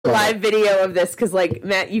live video of this because, like,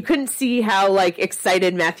 Matt, you couldn't see how, like,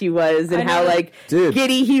 excited Matthew was and how, like,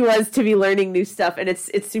 giddy he was to be learning new stuff. And it's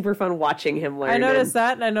super fun watching him learn. I noticed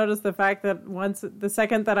that, and I noticed the fact that the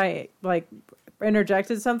second that I, like,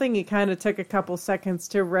 interjected something, he kind of took a couple seconds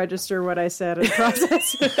to register what I said and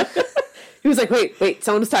process. He was like, wait,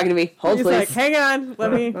 someone was talking to me. Hold, He's please. like, hang on,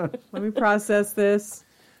 let me process this.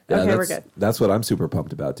 Yeah, okay, we're good. That's what I'm super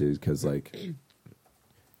pumped about, dude, because, like,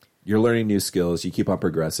 you're learning new skills, you keep on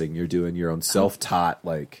progressing, you're doing your own self-taught,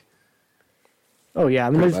 like... Oh, yeah. I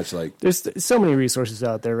mean, there's so many resources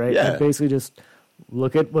out there, right? Yeah. You basically just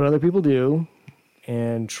look at what other people do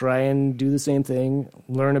and try and do the same thing,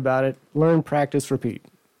 learn about it, learn, practice, repeat.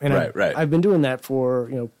 And right. I've been doing that for,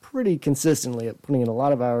 pretty consistently, putting in a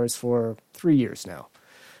lot of hours for 3 years now.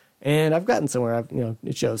 And I've gotten somewhere.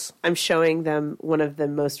 It shows. I'm showing them one of the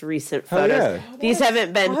most recent photos. Yeah. These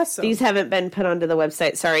haven't been awesome. These haven't been put onto the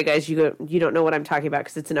website. Sorry, guys, you don't know what I'm talking about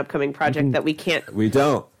because it's an upcoming project that we can't. We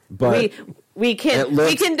don't, but we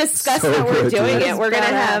can discuss so how we're good, doing dude. it. We're gonna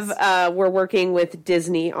Badass. have we're working with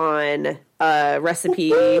Disney on a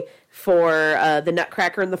recipe for the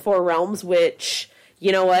Nutcracker in the Four Realms, which.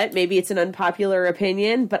 You know what? Maybe it's an unpopular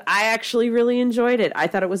opinion, but I actually really enjoyed it. I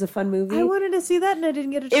thought it was a fun movie. I wanted to see that, and I didn't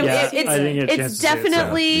get a chance. I didn't get a chance It's to see it, so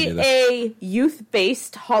definitely me neither. a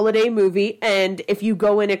youth-based holiday movie, and if you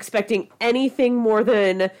go in expecting anything more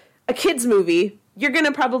than a kids' movie, you're going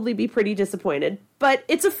to probably be pretty disappointed. But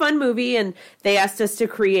it's a fun movie, and they asked us to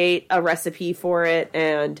create a recipe for it,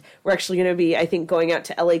 and we're actually going to be, I think, going out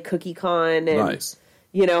to LA Cookie Con and, nice.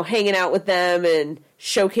 Hanging out with them and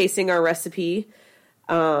showcasing our recipe.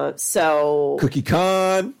 So Cookie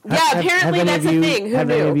Con. yeah, apparently that's a thing. Who Have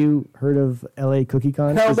knew? any of you heard of LA Cookie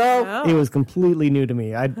Con? Hell no. No. It was completely new to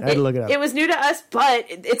me. I had to look it up. It was new to us, but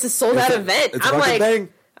it's a sold out event. It's a I'm fucking like,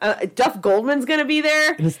 thing. Duff Goldman's gonna be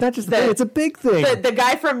there. and it's not just a thing, it's a big thing. The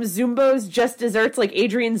guy from Zumbo's Just Desserts, like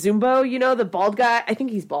Adrian Zumbo, the bald guy. I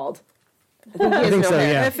think he's bald. I think he has think no so,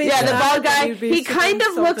 hair. yeah. If he's Yeah, the not, bald then guy. you'd be He super kind of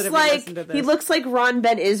insulted looks if he like listened to this. he looks like Ron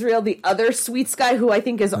Ben Israel, the other Sweets guy, who I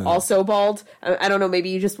think is also bald. I don't know. Maybe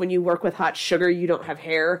you just when you work with Hot Sugar, you don't have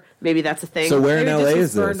hair. Maybe that's a thing. So where in Maybe LA just is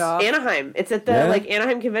was burned this? off. Anaheim. It's at the Yeah?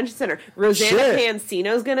 Anaheim Convention Center. Rosanna Shit.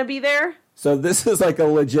 Pansino's gonna be there. So this is like a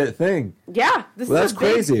legit thing. Yeah, this Well, is that's a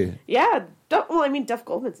big- crazy. Yeah, Duff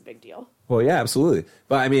Goldman's a big deal. Well, yeah, absolutely.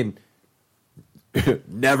 But I mean,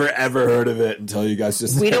 never ever heard of it until you guys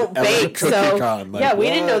just We said don't LA bake, Cookie so Con. Like, yeah, we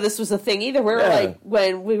didn't what? know this was a thing either. We were Yeah. like,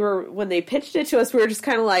 when they pitched it to us, we were just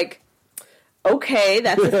kind of like, okay,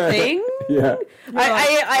 that's a thing. Yeah,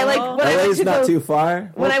 I like when I went LA's to not go, too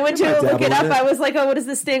far. when I went to Might look it dabble up, in I was like, oh, what is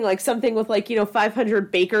this thing? Like something with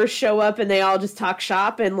 500 bakers show up and they all just talk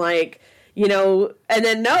shop and and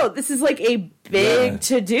then no, this is like a big Yeah.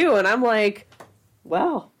 to do, and I'm like,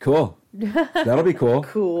 well, Cool. That'll be cool.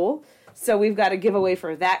 cool. So we've got a giveaway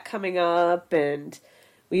for that coming up, and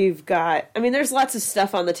we've got, there's lots of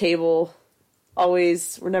stuff on the table.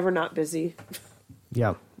 Always, we're never not busy.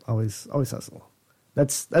 Yeah, always hustle.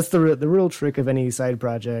 That's the real trick of any side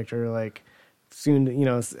project or like soon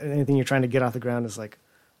anything you're trying to get off the ground is like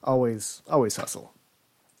always hustle.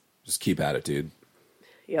 Just keep at it, dude.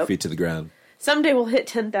 Yep. Feet to the ground. Someday we'll hit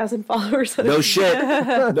 10,000 followers. On No shit.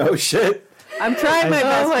 No shit. I'm trying my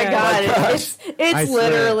best. Oh my guys. god, I it's swear.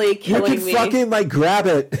 literally You killing can me. fucking grab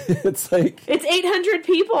it. It's like It's 800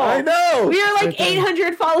 people. I know. We are like Right there.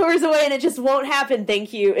 800 followers away, and it just won't happen.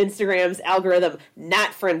 Thank you, Instagram's algorithm.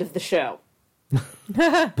 Not friend of the show. boom.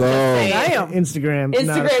 Damn. Instagram.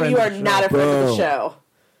 not a Instagram, friend you of are the show. not a friend of the Boom.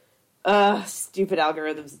 show. Stupid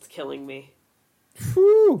algorithms. It's killing me.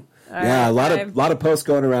 Whew. Yeah, a lot I've- of posts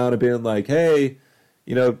going around and being like, hey,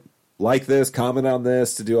 like this, comment on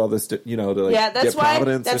this to do all this, to like Yeah, that's get why.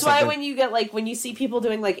 Providence That's or why something. when you get when you see people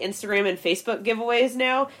doing Instagram and Facebook giveaways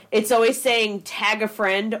now, it's always saying tag a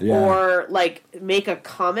friend Yeah. or make a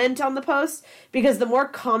comment on the post, because the more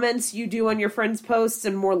comments you do on your friends' posts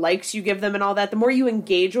and more likes you give them and all that, the more you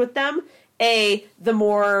engage with them. The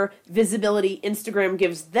more visibility Instagram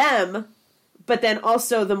gives them, but then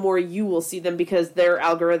also the more you will see them because their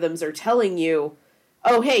algorithms are telling you,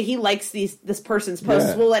 oh, hey, he likes this person's posts.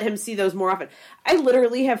 Yeah. We'll let him see those more often. I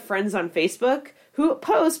literally have friends on Facebook who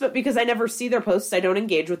post, but because I never see their posts, I don't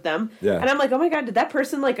engage with them. Yeah. And I'm like, oh my god, did that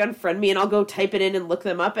person unfriend me? And I'll go type it in and look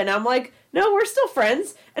them up. And I'm like, no, we're still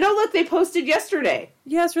friends. And oh, look, they posted yesterday.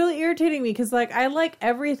 Yeah, it's really irritating me because I like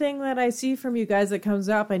everything that I see from you guys that comes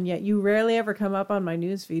up, and yet you rarely ever come up on my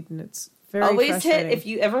newsfeed, and it's very Always frustrating. hit, if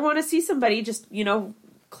you ever want to see somebody, just,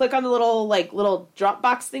 click on the little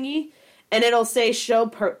Dropbox thingy. And it'll say show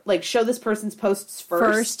this person's posts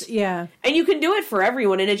first. Yeah. And you can do it for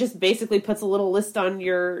everyone, and it just basically puts a little list on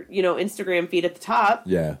your, Instagram feed at the top.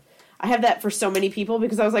 Yeah. I have that for so many people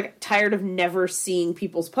because I was like tired of never seeing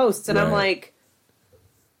people's posts, and I'm Right. like,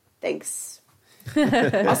 thanks.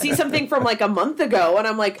 I'll see something from like a month ago, and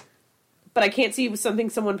I'm like, but I can't see something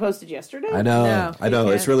someone posted yesterday. I know. No, I know.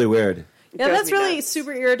 you It's can't. really weird. Yeah, drives that's me really nuts.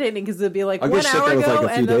 super irritating because it'd be like I'll get 1 shit hour that was, ago like, a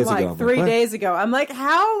few and then days like ago. I'm 3 like, what? days ago. I'm like,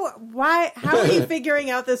 how are you figuring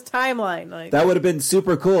out this timeline? Like, That would have been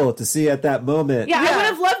super cool to see at that moment. Yeah, I Yeah. would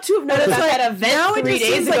have loved to have known But it's about like, that now event it 3 just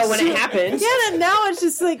days seems ago like when su- it happened. yeah, and now it's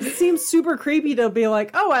just like seems super creepy to be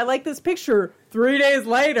like, oh, I like this picture 3 days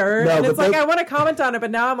later, No, and it's but like that- I want to comment on it,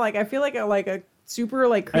 but now I'm like, I feel like a super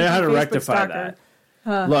like I creepy know how to Facebook rectify stalker. that.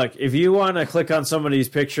 Look, if you want to click on somebody's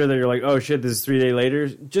picture that you're like, oh shit, this is 3 days later,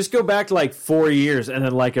 just go back to like 4 years and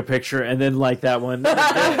then like a picture and then like that one.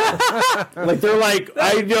 Like they're like,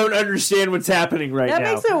 I don't understand what's happening right That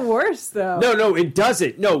now. makes it worse, though. No, it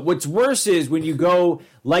doesn't. No, what's worse is when you go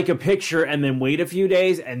like a picture and then wait a few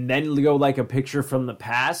days and then go like a picture from the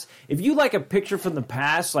past. If you like a picture from the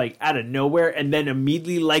past, like out of nowhere, and then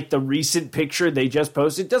immediately like the recent picture they just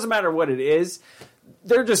posted, doesn't matter what it is,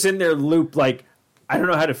 they're just in their loop like, I don't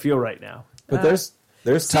know how to feel right now. But there's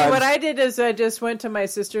See, times. what I did is I just went to my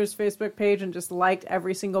sister's Facebook page and just liked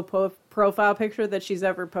every single profile picture that she's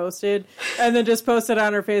ever posted, and then just posted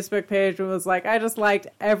on her Facebook page and was like, I just liked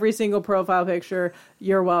every single profile picture.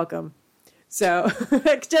 You're welcome. So,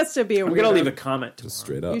 just to be a I'm weirdo. going to leave a comment tomorrow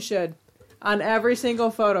straight up. You should. On every single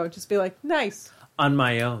photo, just be like, nice. on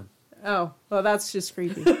my own. Oh, well, that's just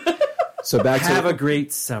creepy. So back Have to a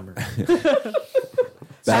great summer.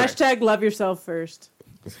 Hashtag love yourself first.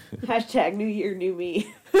 Hashtag New Year, New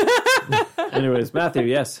Me. Anyways, Matthew,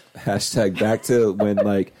 yes. hashtag back to when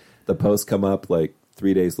like the posts come up like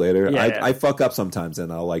 3 days later. Yeah, I, yeah. I fuck up sometimes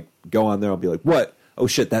and I'll like go on there. I'll be like, what? Oh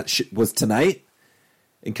shit, that shit was tonight.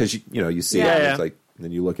 And because you see it, Yeah, and yeah. it's like, and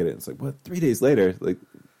then you look at it, and it's like, what? 3 days later? Like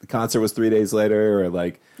the concert was 3 days later, or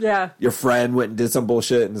like Yeah. your friend went and did some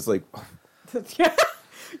bullshit, and it's like,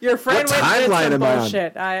 Your friend What went and did timeline some am I on?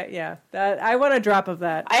 bullshit. I want a drop of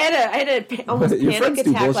that. I had a almost Your panic friends do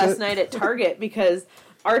attack bullshit? last night at Target because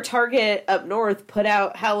our Target up north put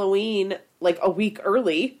out Halloween like a week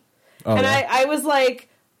early, oh, and yeah. I was like,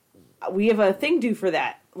 we have a thing due for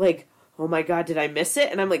that. Like, oh my god, did I miss it?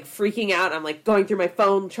 And I'm like freaking out. I'm like going through my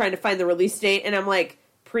phone trying to find the release date, and I'm like,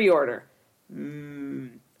 pre-order.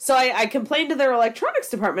 So I complained to their electronics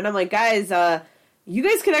department. I'm like, guys, you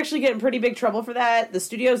guys could actually get in pretty big trouble for that. The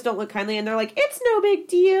studios don't look kindly, and they're like, it's no big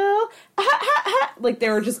deal. Like they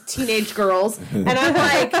were just teenage girls, and I'm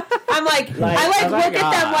like, I oh my look at them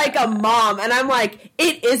God. like a mom, and I'm like,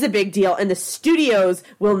 it is a big deal, and the studios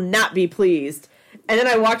will not be pleased. And then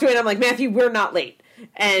I walked away, and I'm like, Matthew, we're not late.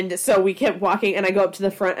 And so we kept walking, and I go up to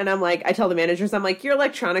the front, and I'm like, I tell the managers, I'm like, your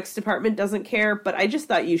electronics department doesn't care, but I just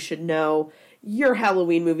thought you should know your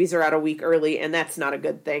Halloween movies are out a week early, and that's not a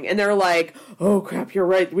good thing. And they're like, oh crap, you're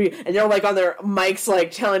right. And they're like on their mics,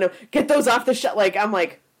 like telling them, get those off the shelf. Like, I'm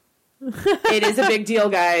like, it is a big deal,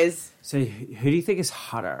 guys. So, who do you think is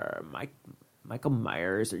hotter, Michael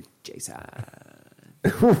Myers or Jason?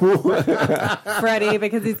 Freddie,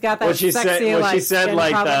 because he's got that What she sexy said, like skin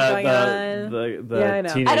problem like going on. the Yeah, I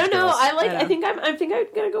know. teenage I don't know. girls. I think I'm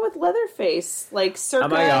gonna go with Leatherface, like circa. Oh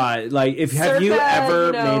my god! Like, have you circa,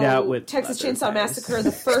 ever made out with Texas Chainsaw Leatherface? Massacre,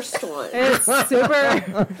 the first one? It's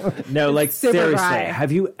super. No, like super seriously, dry.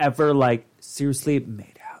 have you ever like seriously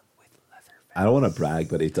made out with Leatherface? I don't want to brag,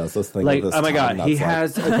 but he does this thing. Like, with his oh my tongue god, he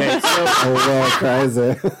that's like, has. Okay, so oh, well,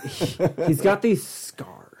 crazy. he's got these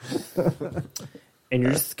scars, and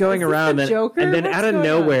you're just going Is this around, the and, Joker? and then What's out of going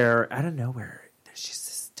on? nowhere, there's just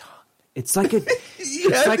this tongue. It's like a, He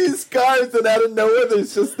it's had like these scars, and out of nowhere,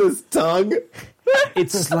 there's just this tongue.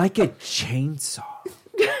 it's like a chainsaw.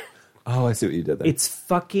 Oh, I see what you did there. It's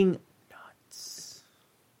fucking nuts.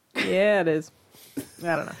 Yeah, it is.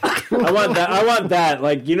 I don't know. I want that. I want that.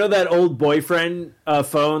 Like, you know that old boyfriend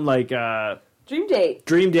phone, like Dream Date.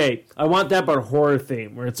 Dream Date. I want that, but horror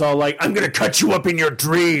theme, where it's all like, "I'm gonna cut you up in your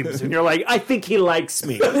dreams," and you're like, "I think he likes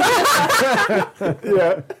me." yeah.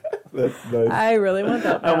 That's nice. I really want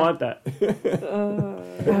that. I want that.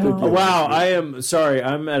 Wow, I am sorry.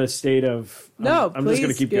 I'm at a state of No, I'm please just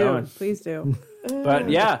gonna keep do. going. Please do. But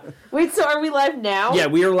yeah, Wait, so are we live now? yeah,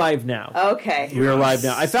 we are live now. Okay. We are live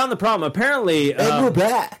now. I found the problem. Apparently, And we're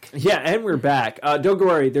back. yeah, and we're back. Don't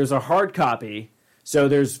worry. There's a hard copy. So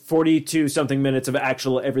there's 42 something minutes of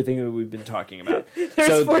actual everything that we've been talking about. There's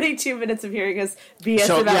so, 42 minutes of hearing us BS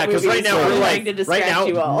so about yeah, because movies. right now so we're trying to like distract right now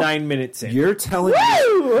you all. 9 minutes in. You're telling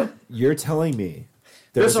me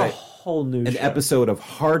There's there's a whole new an show. episode of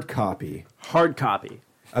Hard Copy hard copy.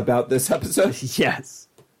 about this episode. Yes.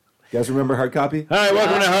 You guys remember Hard Copy? Hi,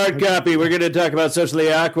 welcome to Hard Copy. We're going to talk about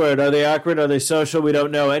socially awkward. Are they awkward? Are they social? We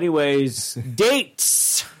don't know. Anyways,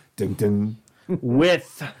 dates Ding ding.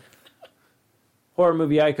 with horror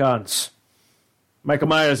movie icons. Michael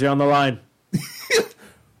Myers, you're on the line.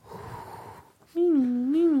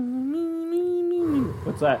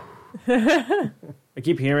 What's that? I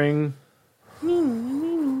keep hearing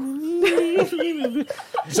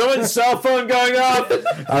someone's cell phone going off.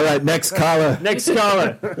 All right, next caller. Next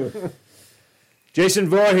caller. Jason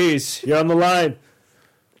Voorhees, you're on the line.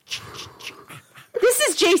 This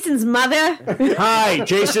is Jason's mother. Hi,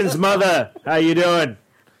 Jason's mother. How you doing?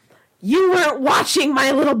 You weren't watching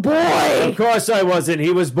my little Of boy. course I wasn't.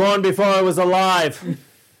 He was born before I was alive.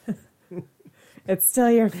 It's still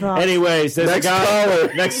your fault. Anyways, there's Next a guy.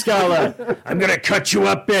 caller. Next caller. I'm gonna cut you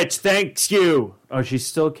up, bitch. Thanks you. Oh, she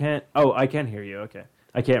still can't. Oh, I can hear you. Okay,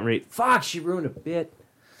 I can't read. Fuck, she ruined a bit.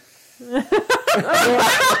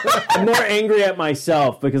 I'm more angry at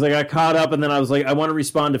myself because I got caught up, and then I was like, I want to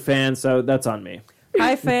respond to fans, so that's on me.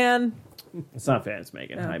 Hi, fan. It's not fans,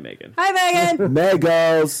 Megan. Hi, Megan. Hi, Megan.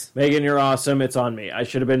 Megos. Megan, you're awesome. It's on me. I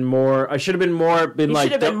should have been more. You should have been more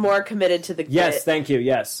committed to the Yes, bit. thank you.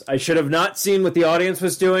 Yes, I should have not seen what the audience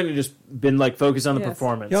was doing and just been like focused on the Yes.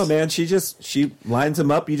 performance. Yo, man, she lines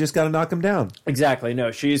him up. You just got to knock him down. Exactly.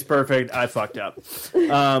 No, she's perfect. I fucked up.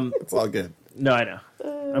 It's all good. No, I know.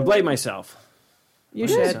 I blame myself. You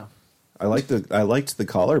should. So- I liked the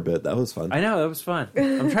caller bit. That was fun. I know that was fun.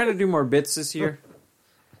 I'm trying to do more bits this year.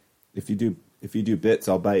 If you do bits,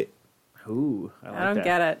 I'll bite. Ooh, I like I don't that.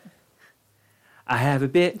 get it. I have a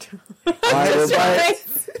bit. I will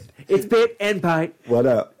bite. It's bit and bite. What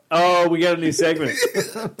up? Oh, we got a new segment.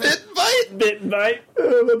 Bit bite. Bit and bite.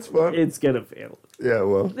 Oh, that's fun. It's gonna fail. Yeah,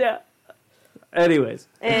 well. Yeah. Anyways,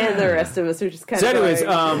 And the rest of us are just kind so of anyways,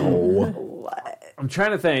 going, what? I'm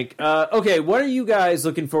trying to think. Okay, what are you guys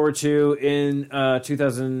looking forward to in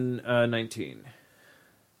 2019?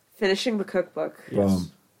 Finishing the cookbook.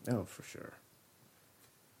 Oh, for sure.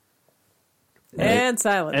 And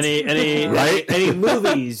silence. Any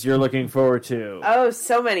movies you're looking forward to? Oh,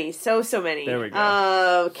 so many. So many. There we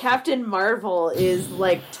go. Captain Marvel is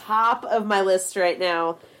like top of my list right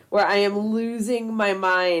now, where I am losing my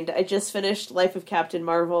mind. I just finished Life of Captain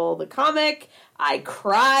Marvel, the comic. I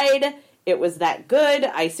cried. It was that good.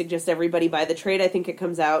 I suggest everybody buy the trade. I think it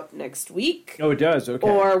comes out next week. Oh, it does. Okay.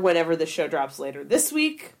 Or whenever the show drops later this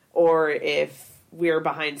week. Or if we're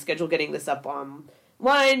behind schedule getting this up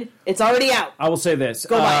online, it's already out. I will say this.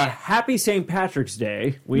 Go buy it. Happy St. Patrick's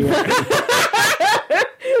Day. We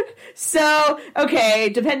So, okay,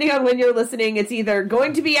 depending on when you're listening, it's either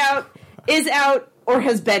going to be out, is out, or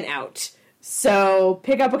has been out. So,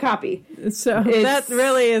 pick up a copy. So It's- that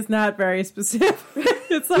really is not very specific.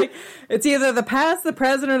 It's like it's either the past, the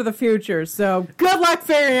present, or the future. So good luck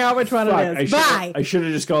figuring out which one Fuck, it is. Bye. I should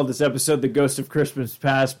have just called this episode "The Ghost of Christmas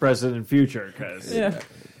Past, Present, and Future" because Yeah.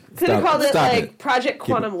 Could have called it Stop like it. Project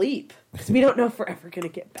Quantum Leap. Because we don't know if we're ever going to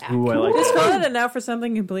get back. ooh, I like Just that. call it now for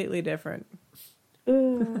something completely different.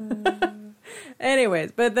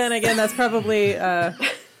 Anyways, but then again, that's probably I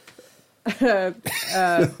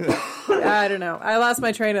don't know. I lost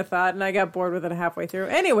my train of thought and I got bored with it halfway through.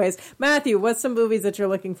 Anyways, Matthew, what's some movies that you're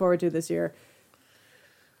looking forward to this year?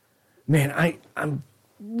 Man, I'm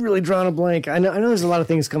really drawing a blank. I know there's a lot of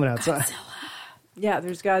things coming out. So Yeah,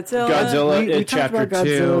 there's Godzilla. Godzilla, we talked Chapter about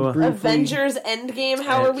Godzilla 2. briefly. Avengers Endgame,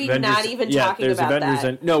 how are we not even talking there's about Avengers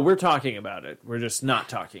that? no, we're talking about it. We're just not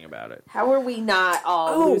talking about it. How are we not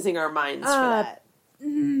all losing our minds for that?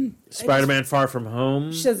 Spider-Man: Far From Home,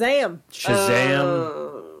 Shazam.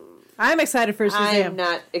 Shazam. I'm excited for Shazam. I'm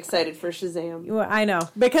not excited for Shazam. Well, I know.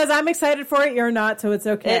 Because I'm excited for it, you're not, so it's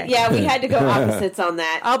okay. Yeah, we had to go opposites on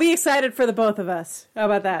that. I'll be excited for the both of us. How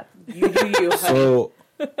about that? You do you, honey. So,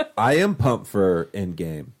 I am pumped for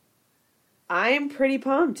Endgame. I'm pretty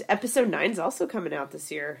pumped. Episode 9 is also coming out this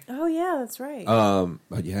year. Oh, yeah, that's right.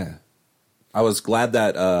 But yeah, I was glad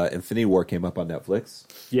that Infinity War came up on Netflix.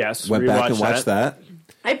 Yes, Went back and rewatched watched that.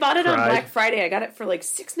 I bought it on Cried. Black Friday. I got it for like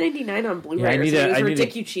 $6.99 on Blu-ray. Yeah, I or need something. to- It was I need to-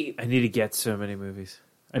 ridiculous cheap. I need to get so many movies.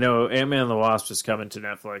 I know Ant-Man and the Wasp is coming to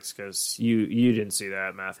Netflix because you didn't see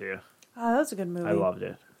that, Matthew. Oh, that was a good movie. I loved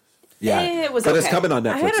it. Yeah, It was but it's okay. coming on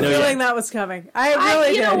I had Netflix. a No, feeling yeah. that was coming. I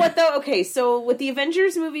really You know did. what though? Okay, so with the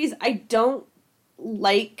Avengers movies, I don't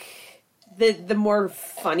like the more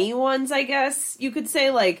funny ones. I guess you could say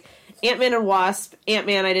like Ant-Man and Wasp.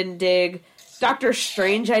 Ant-Man, I didn't dig. Doctor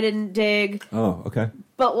Strange, I didn't dig. Oh, okay.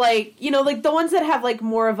 But like like the ones that have like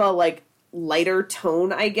more of a like lighter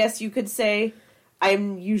tone, I guess you could say,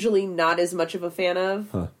 I'm usually not as much of a fan of.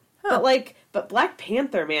 Huh. But Black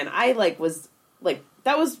Panther, man, I was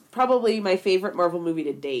that was probably my favorite Marvel movie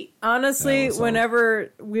to date. Honestly, Yeah,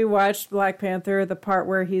 whenever we watched Black Panther, the part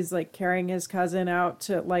where he's like carrying his cousin out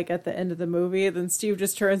to like at the end of the movie, then Steve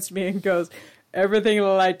just turns to me and goes, "Everything the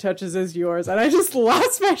light touches is yours," and I just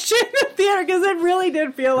lost my shit in the theater because it really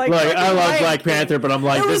did feel like. Like, fucking I love Lion Black King. Panther, but I'm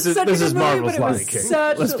like, It this was such a is good movie, Marvel's but it was Lion King.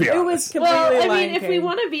 such- Let's be it honest. was completely Well, I Lion mean, if we King.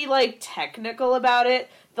 want to be like technical about it,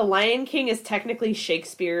 The Lion King is technically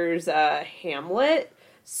Shakespeare's Hamlet.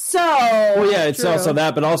 So, Well, yeah, it's True. also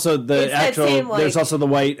that, but also the It's that actual. same, like- There's also the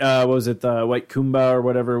white. What was it? The white Kumba or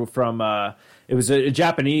whatever from. It was a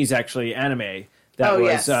Japanese actually anime. That Oh,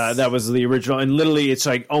 was yes. that was the original, and literally it's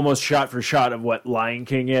like almost shot for shot of what Lion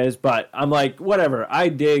King is. But I'm like, whatever, I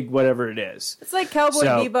dig whatever it is. It's like Cowboy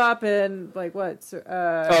So- Bebop and like what?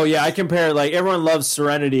 Oh yeah, I compare like everyone loves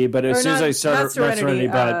Serenity, but as Or soon as not- I started not Serenity,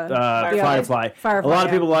 but Firefly. Firefly. Firefly, A lot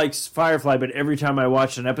of yeah. people like Firefly, but every time I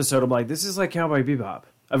watch an episode, I'm like, this is like Cowboy Bebop.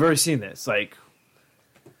 I've already seen this, like.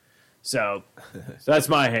 So that's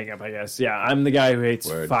my hang up, I guess. Yeah, I'm the guy who hates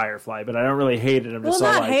Word. Firefly, but I don't really hate it. I'm Well, just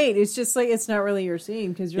all not like, hate. It's just like it's not really your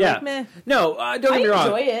scene because you're yeah, like, meh. no, don't I get me wrong.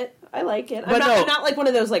 enjoy it. I like it. But I'm not like one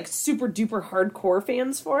of those like super duper hardcore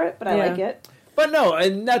fans for it, but I Yeah. like it. But no,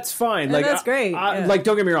 and that's fine. And like that's great, yeah. Like,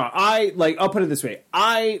 don't get me wrong. I'll put it this way.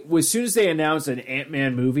 As soon as they announced an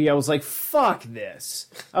Ant-Man movie, I was like, "Fuck this!"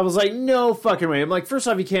 I was like, "No fucking way!" I'm like, first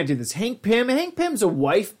off, you can't do this. Hank Pym's a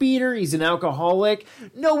wife beater. He's an alcoholic.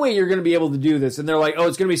 No way you're going to be able to do this. And they're like, "Oh,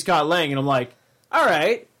 it's going to be Scott Lang," and I'm like, "All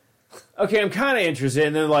right, okay, I'm kind of interested."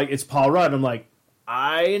 And they're like, "It's Paul Rudd." I'm like,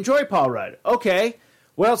 "I enjoy Paul Rudd." Okay,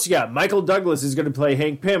 what else you got? Michael Douglas is going to play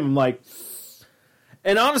Hank Pym. I'm like,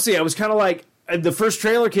 and honestly, I was kind of like. The first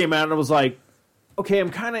trailer came out and I was like, okay, I'm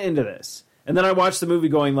kind of into this. And then I watched the movie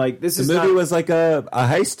going like, this The is movie not... was like a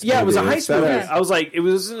heist. Yeah, it was a movie. heist It's better. movie. I was like, it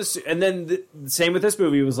was... And then the same with this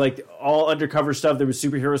movie. It was like all undercover stuff. There was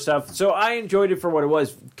superhero stuff. So I enjoyed it for what it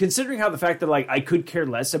was. Considering how the fact that like I could care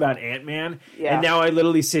less about Ant-Man. Yeah. And now I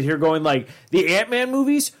literally sit here going like, the Ant-Man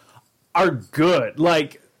movies are good.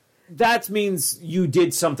 Like, that means you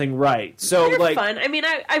did something right. So They're like... fun. I mean,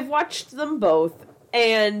 I've watched them both.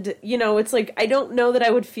 And it's like I don't know that I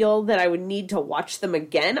would feel that I would need to watch them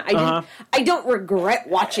again. I don't regret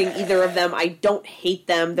watching either of them. I don't hate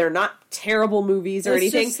them. They're not terrible movies or It's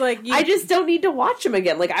anything. just like I just don't need to watch them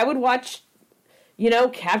again. Like I would watch,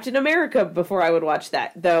 Captain America before I would watch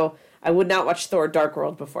that. Though I would not watch Thor: Dark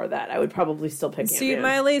World before that. I would probably still pick See, Ant-Man.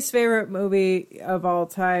 my least favorite movie of all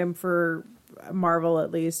time for Marvel,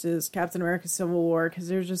 at least, is Captain America: Civil War because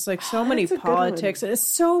there's just like so many That's a good politics and it's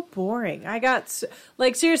so boring. I got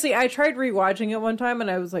seriously, I tried rewatching it one time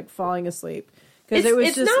and I was like falling asleep because it was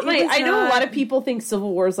it's just. not my. it was I know a not- lot of people think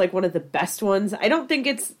Civil War is like one of the best ones. I don't think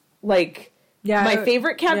it's like my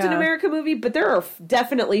favorite Captain yeah. America movie, but there are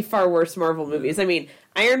definitely far worse Marvel movies. I mean,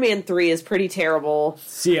 Iron Man 3 is pretty terrible.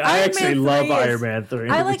 See, I Iron actually Man love 3 is- Iron Man 3.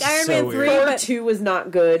 I like which is Iron so Man weird. 3, Thor but 2 was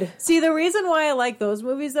not good. see, the reason why I like those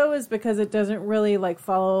movies though is because it doesn't really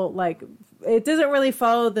follow the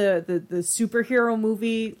superhero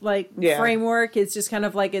movie Yeah. framework. It's just kind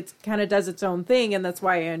of like it kind of does its own thing, and that's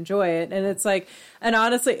why I enjoy it. And it's like, and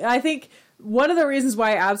honestly, I think one of the reasons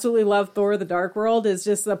why I absolutely love Thor: The Dark World is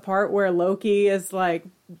just the part where Loki is like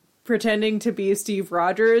pretending to be Steve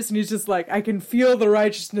Rogers, and he's just like, I can feel the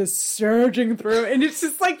righteousness surging through, and it's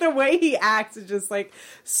just like the way he acts is just like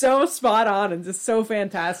so spot on and just so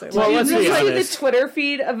fantastic. Well, Did let's you be see honest. the Twitter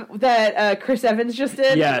feed that Chris Evans just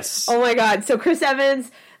did? Yes. Oh my god! So Chris Evans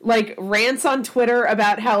rants on Twitter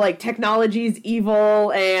about how technology is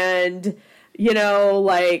evil and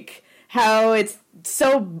how it's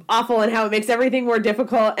so awful and how it makes everything more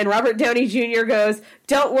difficult. And Robert Downey Jr. goes,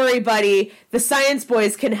 "Don't worry, buddy. The science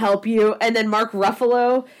boys can help you." And then Mark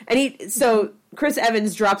Ruffalo so Chris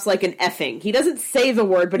Evans drops an effing. He doesn't say the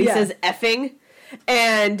word, but he says effing.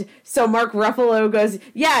 And so Mark Ruffalo goes,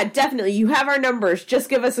 "Yeah, definitely. You have our numbers. Just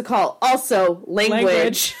give us a call. Also,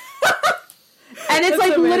 language." And it's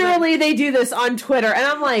That's amazing. literally they do this on Twitter. And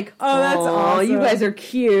I'm like, Oh, that's awesome. You guys are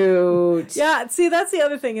cute. Yeah, see, that's the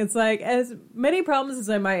other thing. It's like, as many problems as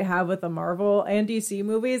I might have with the Marvel and DC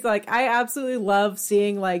movies, I absolutely love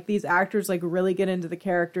seeing, these actors, really get into the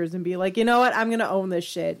characters and be like, you know what, I'm going to own this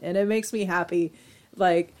shit. And it makes me happy.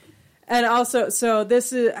 And also, so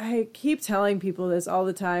this is, I keep telling people this all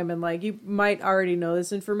the time, and, you might already know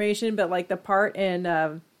this information, but, the part in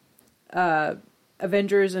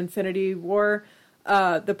Avengers Infinity War,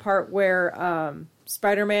 the part where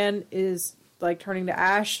Spider-Man is turning to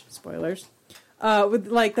ash, spoilers, with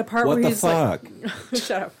the part What where the he's fuck?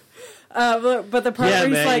 shut But the part Yeah, where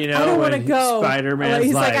he's man, like, you know, I don't want to when go. Spider-Man's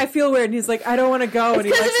He's like, like- I feel weird. And he's like, I don't want to go. And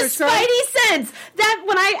he Because of like his starts crying. Spidey sense. That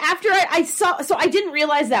when I saw, so I didn't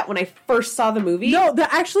realize that when I first saw the movie. No,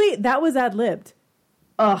 actually, that was ad-libbed.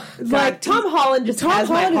 Ugh, like Tom Holland just has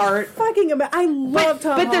Holland my is heart. fucking I love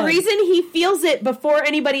Tom But Holland. the reason he feels it before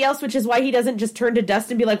anybody else, which is why he doesn't just turn to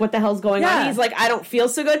dust and be like, "What the hell's going Yeah. on?" He's like, "I don't feel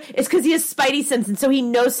so good." It's because he has Spidey sense, and so he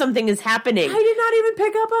knows something is happening. I did not even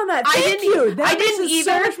pick up on that. Thank you. That I makes didn't it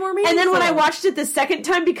either. So much more and then when I meaningful. watched it the second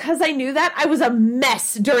time, because I knew that, I was a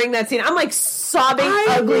mess during that scene. I'm like sobbing, I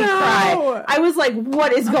ugly know. cry. I was like,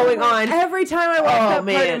 "What is going on?" Every time I watch Oh, that part,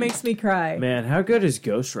 man. it makes me cry. Man, how good is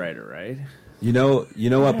Ghost Rider, right? You know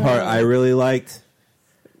what part I really liked?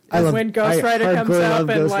 When Ghost Rider comes hardcore up love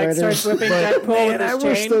and Ghost like Rider, starts whipping but, Deadpool man, with his I chain.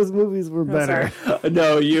 wish those movies were better.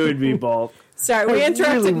 No, you and me both. Sorry, we I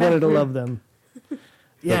interrupted. really Matt. wanted to love them.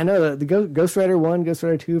 Yeah, I know the Ghost Rider 1, Ghost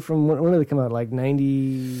Rider 2 from when did they come out? Like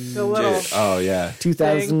 90, The little Dude, oh yeah.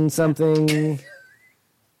 2000 something.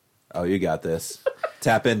 Oh, you got this.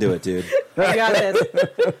 Tap into it, dude. I got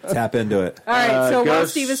this. Tap into it. All right, so while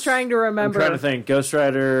Ghost- Steve is trying to I'm remember, trying to think. Ghost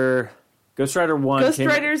Rider 1 Ghost came,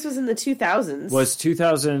 Riders was in the 2000s. was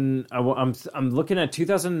 2000. I'm looking at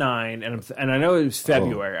 2009, and I know it was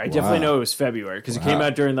February. I definitely wow. know it was February because it came Wow.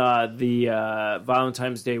 out during the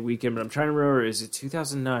Valentine's Day weekend. But I'm trying to remember, is it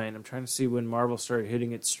 2009? I'm trying to see when Marvel started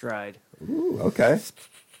hitting its stride Ooh,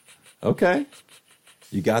 okay.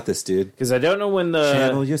 You got this, dude. because I don't know when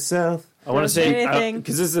Channel the. yourself. I want to Don't say say anything.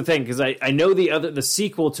 because this is the thing because I know the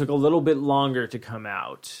sequel took a little bit longer to come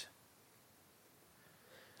out.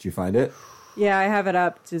 Did you find it? yeah, I have it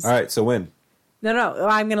up. Just All right. So when? no,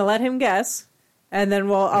 I'm going to let him guess, and then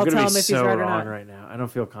I'll I'm tell gonna him be if so he's right or wrong not. right now. I don't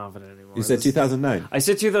feel confident anymore. You said This- 2009. I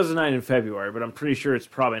said 2009 in February, but I'm pretty sure it's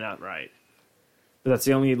probably not right. But that's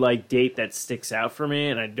the only date that sticks out for me,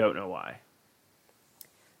 and I don't know why.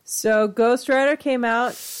 So Ghost Rider came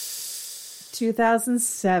out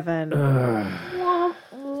 2007,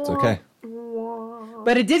 It's okay.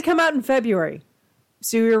 but it did come out in February.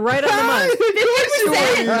 So you're right on the month.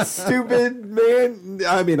 You stupid man.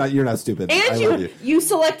 I mean, you're not stupid. I And love you you. you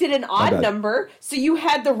selected an odd bad. number, so you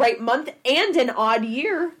had the right month and an odd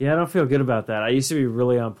year. Yeah, I don't feel good about that. I used to be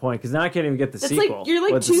really on point because now I can't even get the That's like- sequel. you're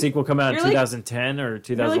like What, the two- sequel come out in you're like- 2010 or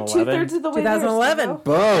You're like 2011? 2/3 of the way there. 2011. Steve-O.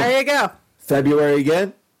 Boom. There you go. February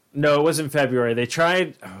again. No, it wasn't February. They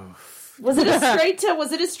tried. Was it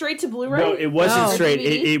a straight to Blu-ray? No, it wasn't No. straight.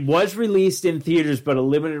 DVD? It was released in theaters, but a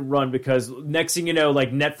limited run because next thing you know,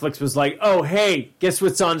 Netflix was like, "Oh, hey, guess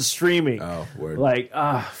what's on streaming?" Oh, word.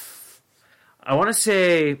 I want to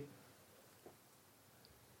say.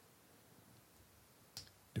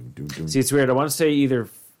 Doom, doom, doom. See, it's weird. I want to say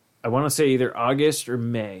either August or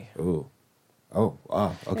May Ooh. Oh.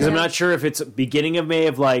 Wow. because Okay. I'm not sure if it's beginning of May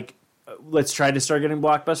of let's try to start getting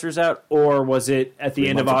blockbusters out, or was it at the 3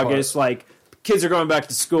 end of months apart. August? Kids are going back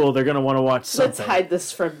to school, they're going to want to watch something. Let's hide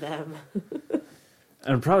this from them. And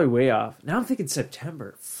I'm probably way off. Now I'm thinking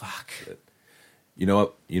September. Fuck. You know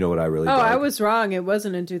what? You know what I really. Oh, dug? I was wrong. It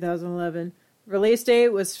wasn't in 2011. Release date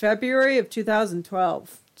was February of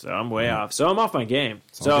 2012. So I'm way off. So I'm off my game.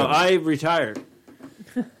 So all good. I retired.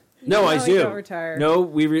 No, No, I you do. don't retire. No,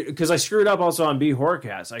 because I screwed up also on B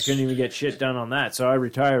Horrorcast. I couldn't even get shit done on that. So I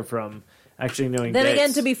retired from actually knowing. Then dates.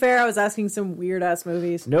 again, to be fair, I was asking some weird ass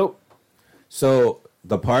movies. Nope. So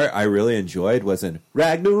the part I really enjoyed was in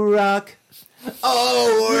Ragnarok.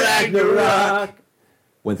 Oh, Ragnarok!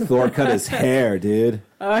 When Thor cut his hair, dude.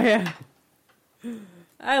 Oh yeah,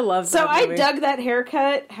 I love. So that I movie. dug that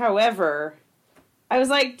haircut. However, I was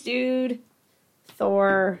like, dude,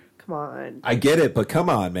 Thor, come on. I get it, but come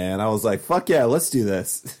on, man. I was like, fuck yeah, let's do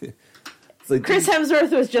this. It's like, Chris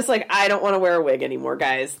Hemsworth was just like, I don't want to wear a wig anymore,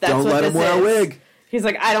 guys. That's don't what let him this wear a is. wig. He's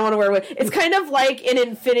like, I don't want to wear a wig. It's kind of like in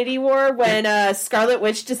Infinity War when Scarlet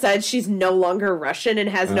Witch decides she's no longer Russian and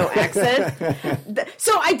has no accent.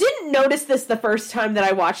 So I didn't notice this the first time that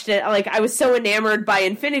I watched it. Like, I was so enamored by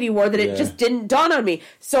Infinity War that it Yeah. just didn't dawn on me.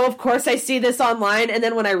 So of course I see this online, and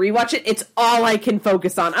then when I rewatch it, it's all I can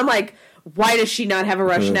focus on. I'm like, why does she not have a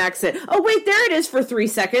Russian accent? Oh wait, there it is for 3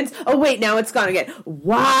 seconds. Oh wait, now it's gone again.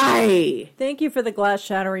 Why? Thank you for the glass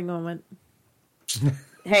shattering moment.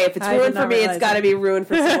 Hey, if it's I ruined did for not me, it's realize got to that. be ruined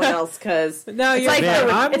for someone else. Because No, it's you're like fine.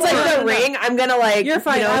 the, I'm it's like fine. the ring. I'm gonna like. You're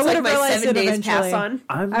fine. You know, I it's like would've my realized 7 it days pass eventually.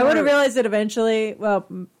 on. I would have realized it eventually. Well,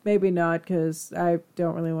 maybe not because I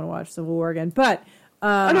don't really want to watch Civil War again. But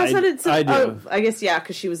Oh no, it's not in Civil. I do. Oh, I guess yeah,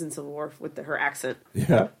 because she was in Civil War with her accent,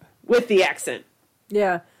 Yeah. with the accent.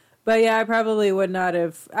 yeah, But yeah, I probably would not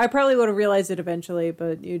have. I probably would have realized it eventually,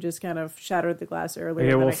 but you just kind of shattered the glass earlier.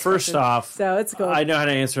 Okay, than well, expected. first off, so it's cool. I know how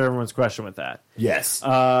to answer everyone's question with that. Yes.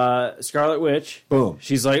 Scarlet Witch. Boom.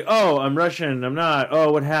 She's like, oh, I'm Russian. I'm not.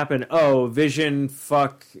 Oh, what happened? Oh, Vision,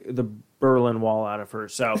 fuck the Berlin Wall out of her.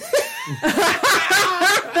 So,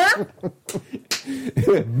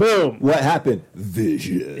 boom. What happened?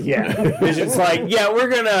 Vision. Yeah. Vision's like, yeah,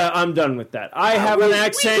 I'm done with that. I have an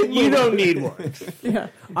accent. You don't need one. yeah.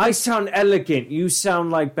 I sound elegant. You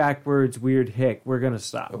sound like backwards weird hick. We're going to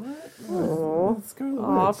stop.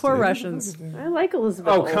 Aw, poor Russians. I like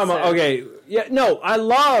Elizabeth. Oh, come on. Olsen. Okay. Yeah, no, I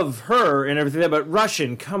love her and everything, but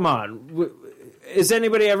Russian, come on. Has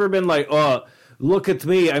anybody ever been like, oh, look at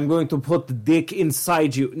me, I'm going to put the dick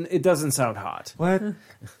inside you? It doesn't sound hot. What?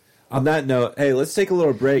 On that note, hey, let's take a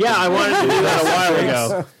little break. Yeah, I wanted to do that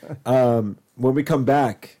a while ago. When we come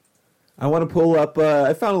back, I want to pull up.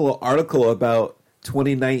 I found a little article about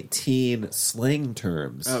 2019 slang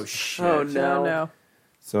terms. Oh, shit. Oh Oh, no. no.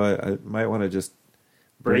 So I might want to just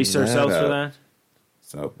Brace bring that ourselves for up. that.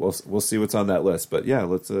 So we'll see what's on that list. But yeah,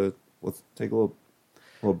 let's take a little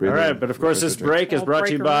breather. All right, but of course, this break is I'll brought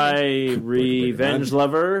to you break by Revenge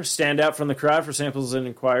Lover. Stand out from the crowd for samples and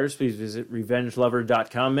inquiries. Please visit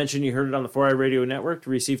revengelover.com. Mention you heard it on the 4i Radio Network to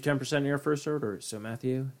receive 10% on your first order. So,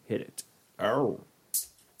 Matthew, hit it. Oh.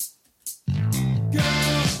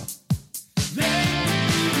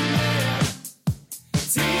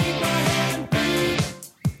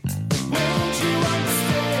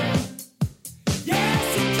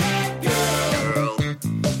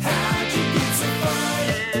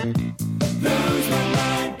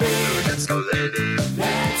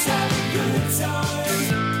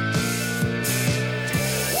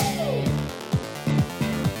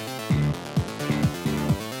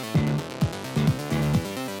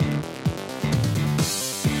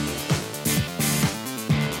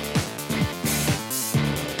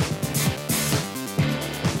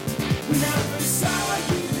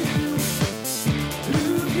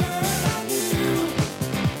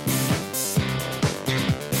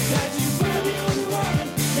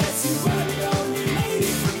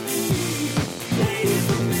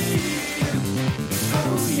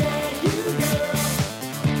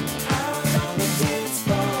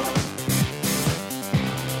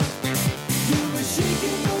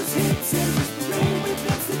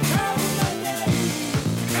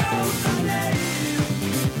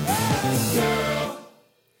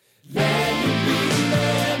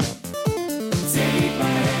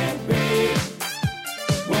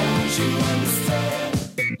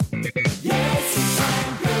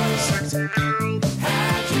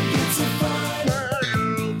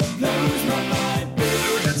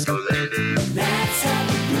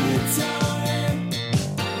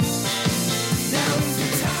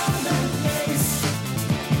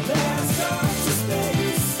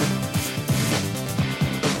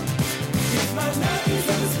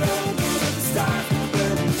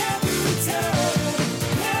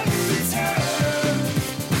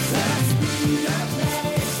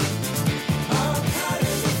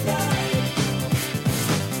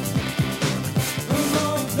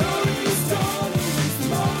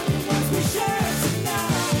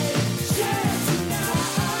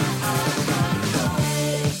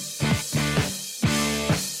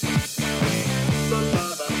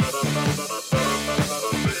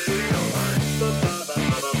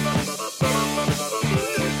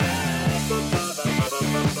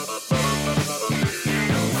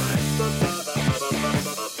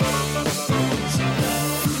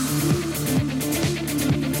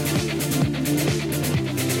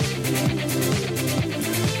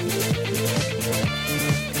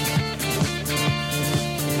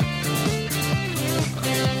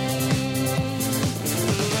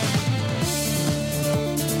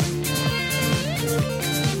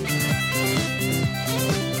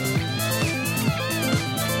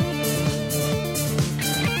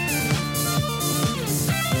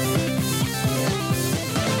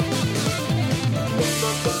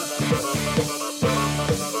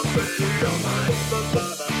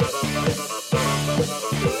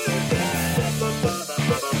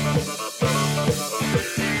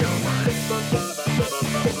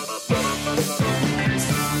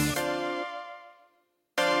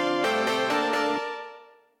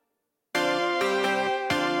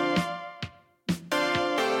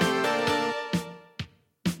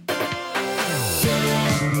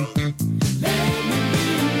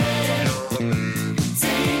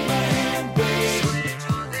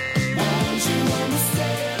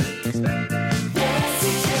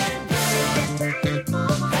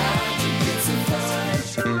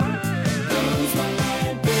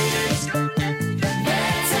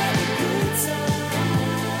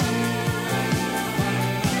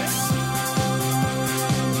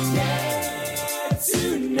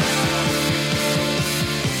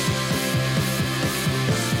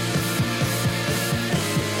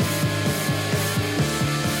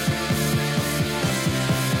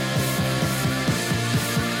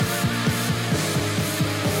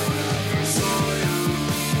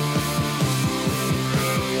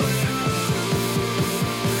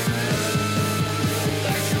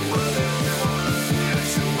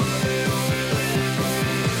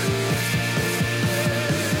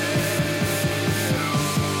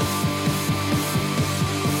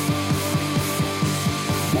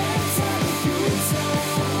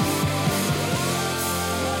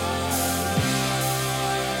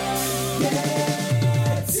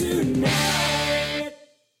 forget tonight.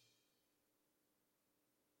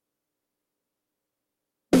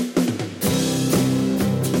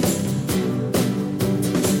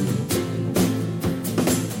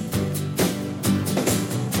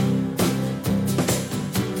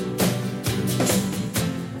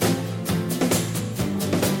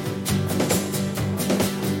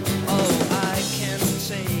 Oh, I can't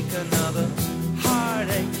take another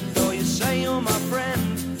heartache. Though you say you're my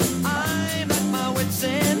friend, I'm at my wit's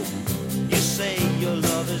end. You say your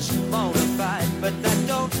love is bona fide, but that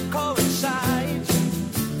don't coincide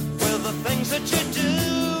with the things that you do.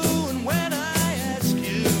 And when I ask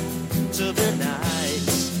you to be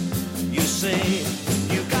nice, you say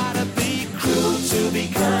you gotta be cruel to be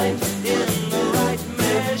kind, in the right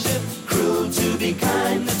measure. Cruel to be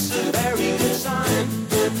kind, that's a very good sign.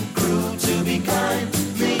 Cruel to be kind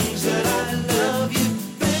means that I love you,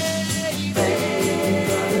 baby.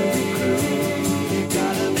 You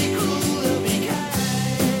gotta be cruel to be kind.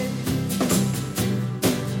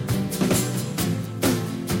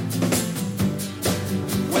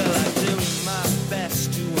 Well, I do my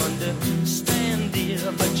best to understand,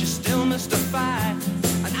 dear, but you still mystify.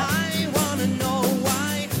 And I wanna know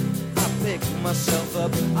why I pick myself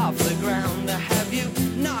up off the ground to have you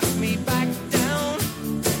knock me back down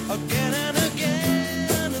again and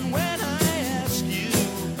again. And when I ask you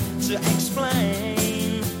to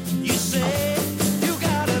explain, you say you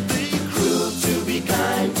gotta be cruel to be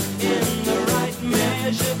kind, in the right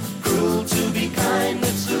measure. Cruel to be kind,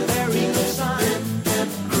 it's a very good sign.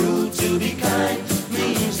 Cruel to be kind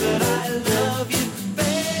means that I love you,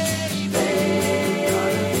 baby.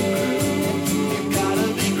 You gotta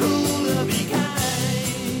be cruel to be kind.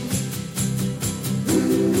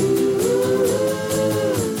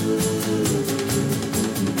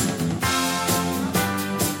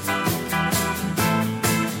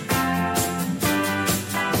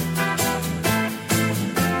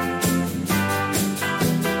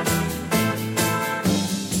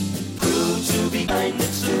 Cruel to be kind,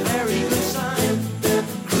 it's a very good sign.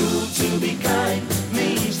 Cruel to be kind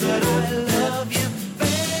means that I love you,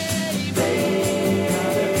 baby.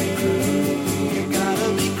 You gotta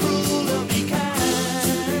be cruel to be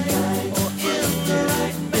kind, or in the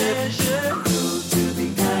right measure. Cruel to be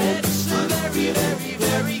kind, it's a very, very,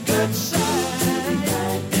 very good sign.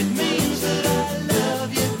 It means that I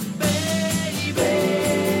love you, baby.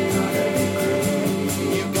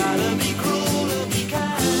 You gotta be cruel to be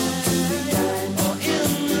kind, or in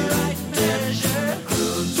the right measure.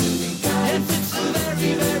 Cruel to be kind, yes, it's a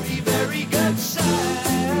very, very, very good sign.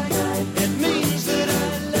 It means that I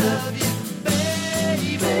love you,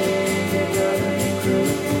 baby.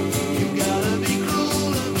 You gotta be cruel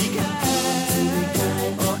to be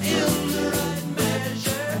kind, or in the right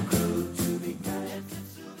measure. Cruel to be kind,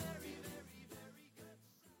 it's a very, very, very good.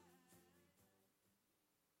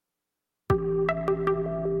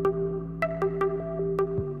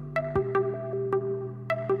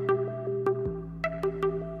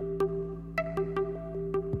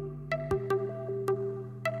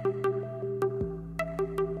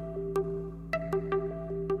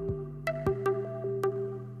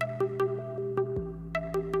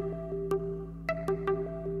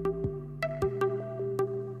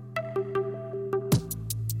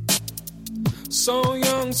 So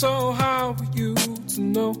young, so how are you to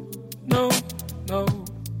know? No, no.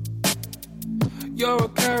 You're a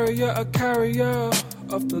carrier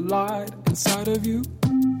of the light inside of you.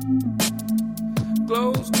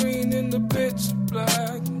 Glows green in the pitch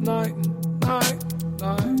black night, night,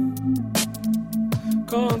 night.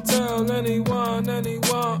 Can't tell anyone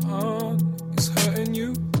is hurting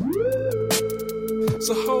you.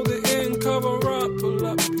 So hold it in, cover up, pull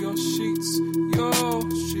up your sheets, your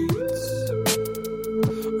sheets.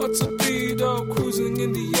 A torpedo cruising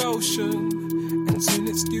in the ocean until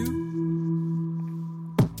it's due.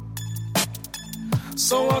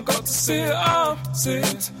 So I got to sit up,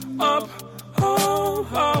 up,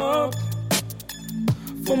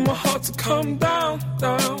 for my heart to come down,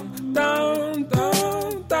 down, down,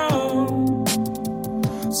 down, down.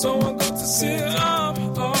 So I got to sit up,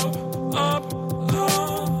 up,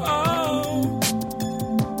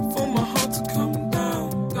 for my heart to come down,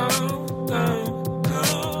 down, down,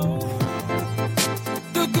 down.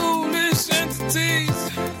 The ghoulish entities,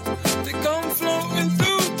 they come floating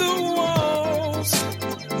through the walls.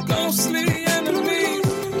 Ghostly enemies,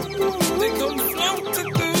 they come floating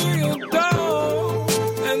through your door.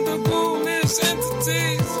 And the ghoulish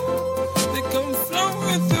entities, they come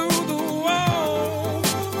floating through the wall.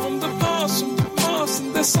 From the past,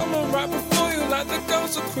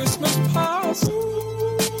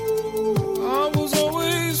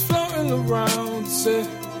 all around. Say,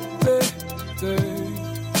 they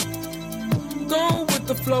go with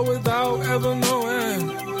the flow without ever knowing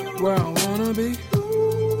where I wanna be.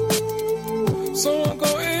 So I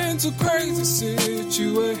go into crazy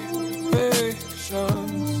situations.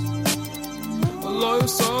 A loyal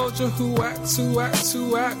soldier who acts,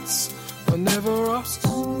 but never asks.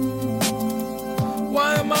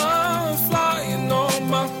 Why am I flying on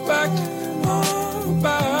my back,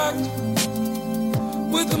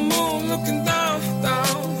 with the moon looking down,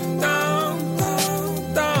 down, down,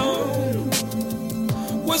 down, down?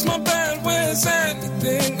 Where's my band? Where's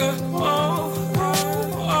anything at all?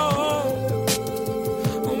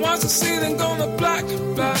 And why's the ceiling gonna black,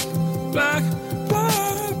 black, black,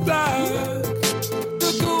 black, black?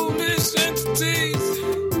 The ghoulish entities,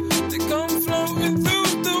 they come floating through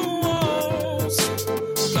the walls.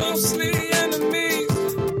 Ghostly enemies,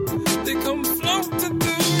 they come floating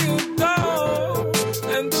through your door.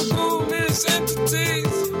 And the ghoulish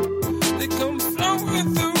entities, they come floating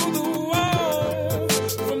through the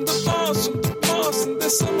walls. From the past, and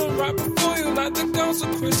there's summer right before you, like the ghosts of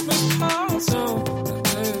Christmas past. So the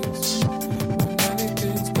days when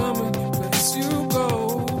anything's coming, the place you go,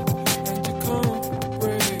 and you can't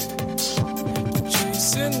break. You're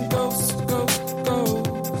chasing ghosts,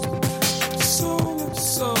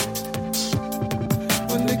 so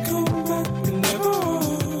when they come back, you never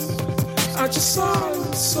was. I just saw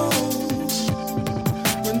the soul.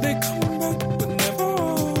 When they come back, but never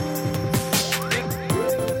was.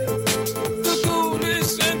 The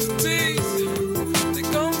ghoulish entities, they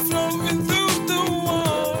come floating through the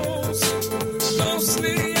walls.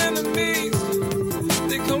 Ghostly enemies,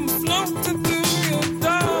 they come floating through your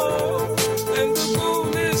door. And the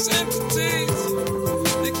ghoulish entities,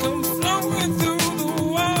 they come floating through the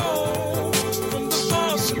wall. From the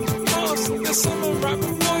past, and there's summer right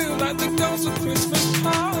before you, like the ghosts of Christmas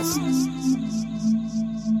past.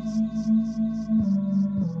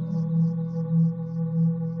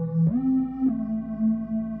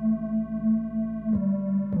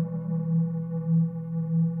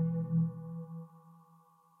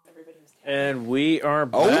 And we are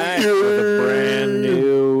Oh, back yeah. with a brand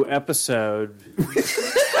new episode.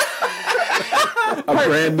 A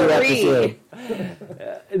brand new Three.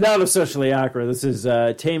 episode. Not of Socially Awkward. This is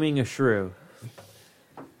Taming a Shrew.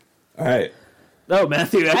 All right. Oh,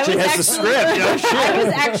 Matthew actually has the script. Oh, shit. I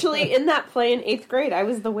was actually in that play in 8th grade. I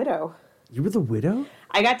was the widow. You were the widow?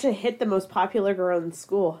 I got to hit the most popular girl in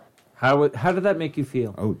school. How did that make you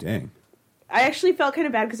feel? Oh, dang. I actually felt kind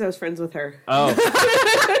of bad because I was friends with her.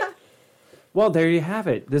 Oh. Well, there you have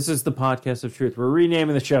it. This is the podcast of truth. We're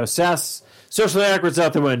renaming the show. Socially Awkward's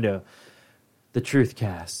out the window. The Truth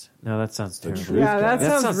Cast. No, that sounds terrible. Truth Yeah, that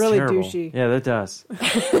Cast. sounds really terrible. douchey. Yeah, that does.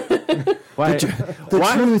 Why? The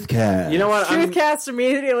why? Truth Cast. You know what? Truthcast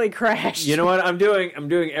immediately crashed. You know what? I'm doing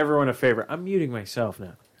everyone a favor. I'm muting myself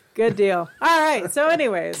now. Good deal. All right. So,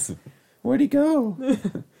 anyways, Where'd he go?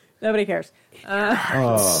 nobody cares.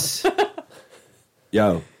 Oh.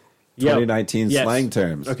 Yo. 2019 Yes. slang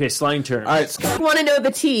terms. Okay, slang terms. All right. If you want to know the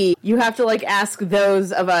tea, you have to ask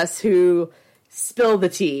those of us who spill the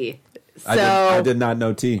tea. So I did not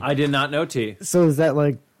know tea. I did not know T. So is that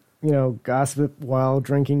gossip while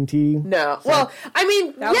drinking tea? no. Well, I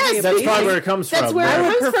mean, That would be yes, a That's big- probably where it comes that's from. where I it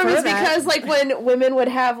would comes from. prefer Is that. because when women would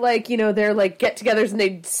have their get-togethers and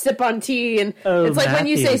they'd sip on tea, and Oh, it's like when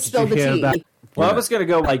you Matthew, say did spill you the hear tea. that? Well, I Yeah. was going to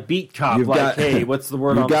go beat cop. You've got- Hey, what's the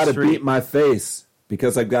word You on the got to street? beat my face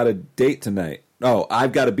because I've got a date tonight. Oh,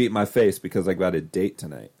 I've got to beat my face because I've got a date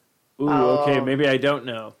tonight. Ooh, okay, maybe I don't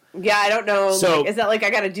know. Yeah, I don't know. So- is that I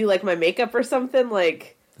got to do my makeup or something?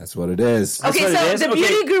 That's what it is. Okay, what it so is? the Okay.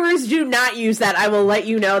 beauty gurus do not use that. I will let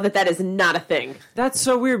you know that is not a thing. That's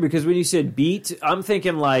so weird because when you said beat, I'm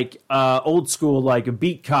thinking old school, a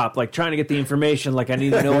beat cop, trying to get the information. I need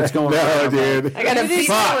to know what's going No, on. dude. I got to beat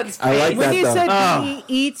Fuck. someone's I like face. When that you though. said Oh.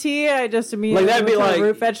 B-E-T, I just immediately that'd be went to like-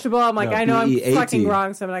 root vegetable. I'm like, No, I know I'm B-E-A-T. fucking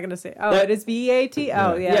wrong, so I'm not going to say. Oh, That- it is B-E-A-T?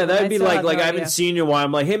 Oh, yeah. Yeah, that'd I be still have no I haven't idea. seen you in a while.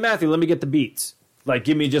 I'm like, hey, Matthew, let me get the beats.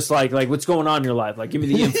 Give me just what's going on in your life. Give me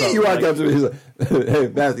the info. You walk up to me, he's like, hey,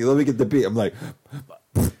 Matthew, let me get the beat. I'm like,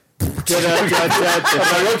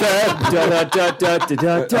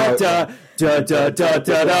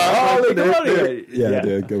 yeah,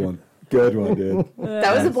 dude, good one. Good one, dude.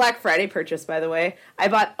 That was a Black Friday purchase, by the way. I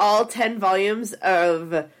bought all 10 volumes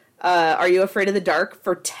of Are You Afraid of the Dark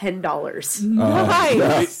for $10.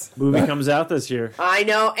 Nice. Movie comes out this year. I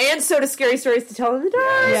know, and so does Scary Stories to Tell in the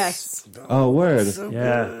Dark. Yes. Oh, word.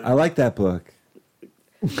 Yeah. I like that book.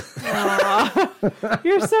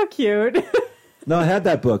 You're so cute. No, I had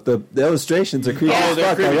that book. The illustrations are creepy as they're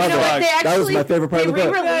fuck. I creepy. love You know what? it. They actually, That was my favorite part of the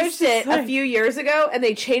book. They re-released it a like- few years ago, and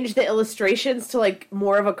they changed the illustrations to like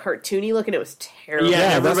more of a cartoony look, and it was terrible. Yeah,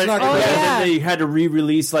 Yeah, that's everybody, not good. and then Yeah. they had to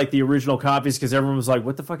re-release like the original copies because everyone was like,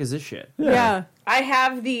 "What the fuck is this shit?" Yeah. I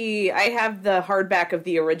have the hardback of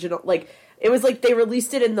the original. Like it was like they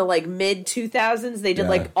released it in the like mid 2000s. They did Yeah.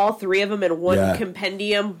 like all three of them in one Yeah.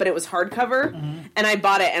 compendium, but it was hardcover. And I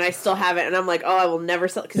bought it, and I still have it. And I'm like, oh, I will never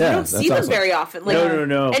sell it because Yeah, you don't see that's them awesome. very often. Like,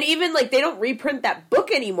 No. And even like they don't reprint that book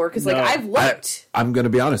anymore because like No. I've looked. I'm going to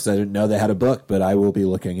be honest. I didn't know they had a book, but I will be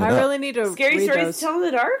looking it I up. really need to Scary read Stories those. to Tell in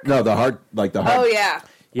the Dark. No, the hard. Oh yeah.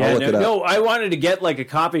 Yeah, I'll look it up. no, I wanted to get like a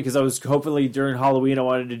copy because I was hopefully during Halloween I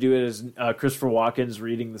wanted to do it as Christopher Walken's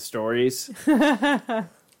reading the stories.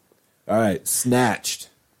 All right, Snatched.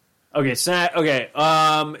 Okay,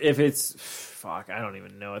 if it's fuck, I don't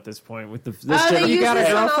even know at this point with this. Oh, they general- use got a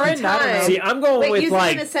this one all the girlfriend? I don't know. time. See, I'm going Wait, with use it in a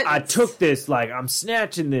like I sentence. took this, like I'm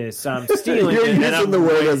snatching this, I'm stealing You're it, and using I'm the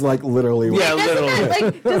word as like literally. Yeah, Doesn't literally. that,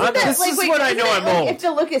 like, doesn't that, This like, is wait, when I isn't know it, I'm like, old. If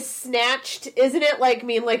the look is snatched, isn't it like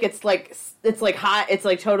mean like it's hot? It's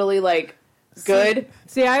like totally like good.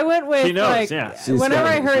 See, I went with She knows, like yeah. She's whenever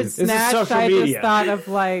I funny. heard This is snatched, social I media. just thought of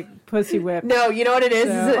like pussy whip. No, you know what it is?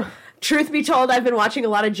 So- Is it, truth be told, I've been watching a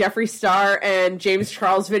lot of Jeffree Star and James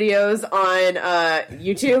Charles videos on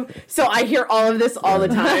YouTube, so I hear all of this all the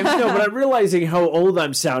time. No, but I'm realizing how old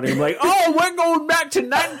I'm sounding. I'm like, oh, we're going back to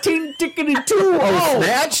 1952. Oh,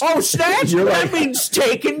 snatched? Oh, snatched? You're That like- means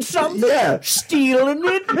taking something, Yeah. stealing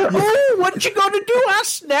it. Oh, what you gonna do? I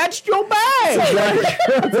snatched your bag.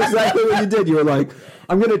 That's exactly what you did. You were like,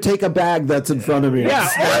 I'm going to take a bag that's in front of me. Yeah,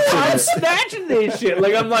 Snatching I'm it. snatching this shit.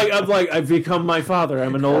 Like I'm like I've become my father.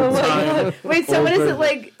 I'm an old Oh my time. God. Wait, so what is it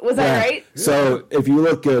like? Was I Yeah. right? So if you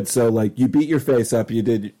look good, so like you beat your face up, you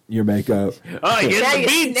did your makeup, Oh, you Now get the you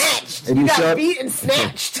beats. snatched. And you you got show- beat and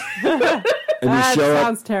snatched. and you That show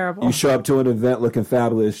sounds up. terrible. You show up to an event looking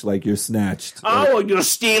fabulous, like you're snatched. Oh, you're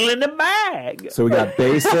stealing the bag. So we got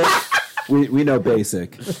basic. we know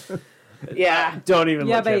basic. Yeah. Don't even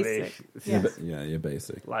Yeah, look at me. basic. Yes. Yeah, you're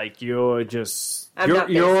basic. Like you're just I'm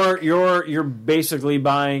not you're basically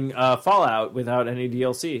buying Fallout without any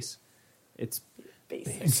DLCs. It's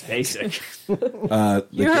Basic. basic.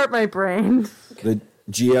 You hurt my brain. The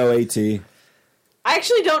GOAT. I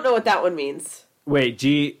actually don't know what that one means. Wait,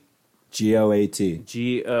 GOAT.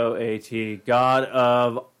 GOAT, God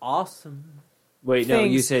of Awesome. Wait, no,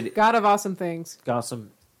 Things. you said God of awesome things. Gossam.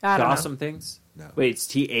 I don't know. Gossam things. No. Wait, it's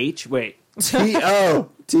TH. Wait, T-O.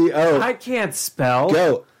 I can't spell.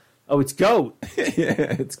 Goat. Oh, it's goat. Yeah,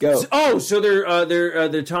 it's goat. Oh, so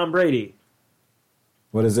they're Tom Brady.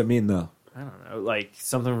 What does it mean though? I don't know, like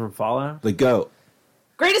something from Fallout. The goat.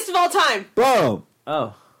 Greatest of all time. Boom.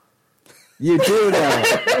 Oh, You do know.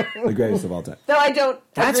 The greatest of all time. Though I don't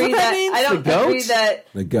That's agree what that that means? I don't The goat? agree that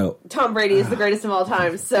The goat. Tom Brady is the greatest of all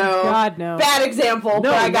time. So God, no. bad example,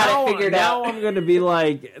 but I got it figured now out. I'm gonna be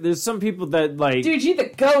like, there's some people that like Dude, you the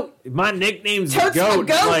goat. my nickname's Totes the my goat.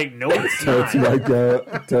 goat. Like, no, it's Totes not. my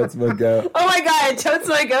goat. Totes my goat. Oh my god, Totes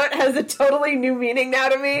My Goat has a totally new meaning now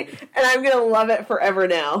to me, and I'm gonna love it forever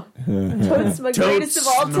now. Totes my greatest of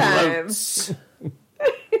all time. Totes.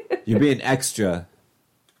 You're being extra.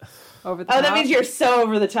 Over the Oh, top. that means you're so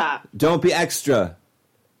over the top. Don't be extra.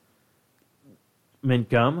 Mint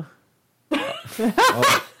gum.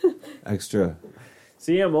 Extra.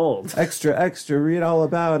 See, I'm old. Extra. Read all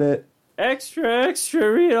about it. Extra,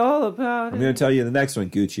 read all about I'm it. going to tell you the next one.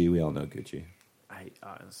 Gucci. We all know Gucci. I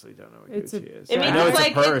honestly don't know what It's Gucci a- is. It I means know it's it's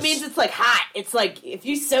like a purse. it means it's like hot. It's like if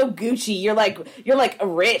you so Gucci, you're like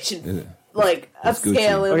rich and like It's upscale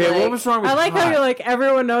Gucci. and Okay, like, what was wrong with I like how hot? you're like,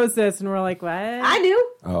 everyone knows this, and we're like, what? I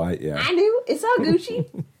knew. Oh, I yeah. knew. It's all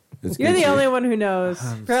Gucci. It's You're the Gucci. only one who knows.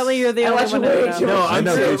 Apparently, you're the I only watch one way who too knows. much. No, I I'm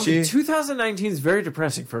know saying Gucci. 2019 is very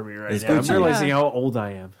depressing for me right It's now. I'm Gucci. realizing Yeah. how old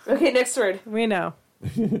I am. Okay, next word. We know.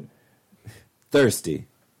 Thirsty.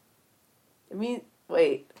 I mean,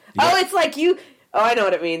 wait. Yeah. Oh, it's like you. Oh, I know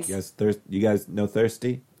what it means. You guys know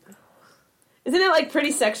thirsty? Isn't it like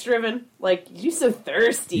pretty sex driven? Like you so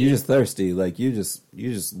thirsty. You're just thirsty. Like you just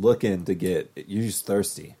looking to get. You're just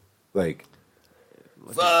thirsty. Like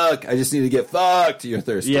fuck. I just need to get fucked. You're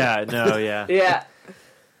thirsty. Yeah, no, yeah. Yeah.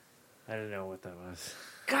 I don't know what that was.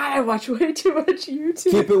 God, I watch way too much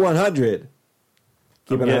YouTube. Keep it 100.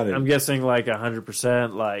 Keep it I'm 100. guessing like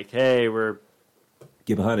 100%. Like, hey, we're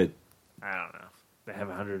Keep 100. I don't know. They have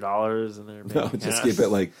 $100 in their No, bank just account. keep it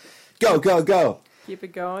like go. Keep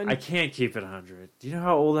it going. I can't keep it 100. Do you know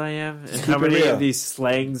how old I am and keep how it many real. of these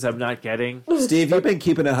slangs I'm not getting? Steve, you've been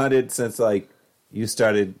keeping 100 since like you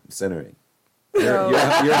started centering. You're No.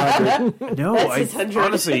 100. No, That's his 100.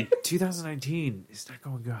 honestly, 2019 is not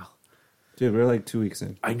going well. Dude, we're like 2 weeks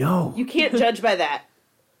in. I know. You can't judge by that.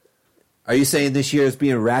 Are you saying this year is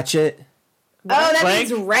being ratchet? Oh, that Blank?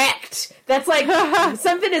 means wrecked. That's like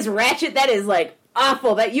something is ratchet. That is like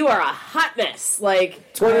awful. That you are a hot mess.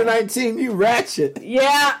 Like 2019, you ratchet.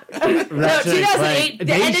 yeah. No, 2008. The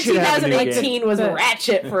They end of should have a new 2018 was game.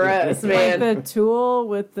 ratchet for us, Like man. the tool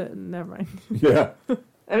with the. Never mind. Yeah.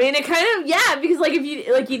 I mean, it kind of because like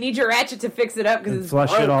if you need your ratchet to fix it up because it's Flush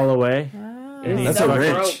broke. it all away. Any That's so a fucking,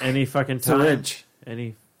 wrench. any fucking It's a time. wrench.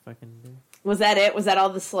 Any fucking. Was that it? Was that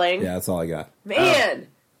all the slang? Yeah, that's all I got. Man,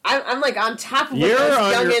 I'm like on top of what You're those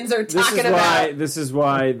on your- youngins are this is talking why. about. This is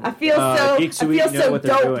why. I feel so- Geeks Who I feel Eat know so what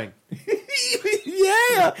they're dope. doing.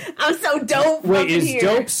 Yeah. I'm so dope. Wait, up in is here.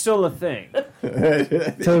 dope still a thing?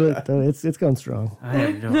 Totally, it's going strong. I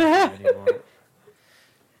have no idea anymore.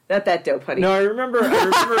 Not that dope, honey. No, I remember.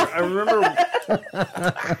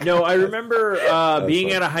 No, I remember being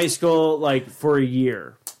funny. at a high school like for a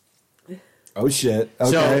year. Oh shit.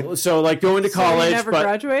 Okay. So like going to So you college, never but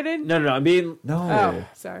graduated? no. I mean, no. Oh,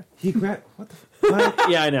 sorry. He what the fuck?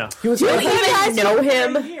 yeah, I know. He was Do you even know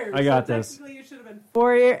him? I got this. You should have been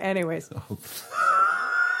 4 years. Anyways,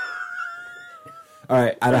 All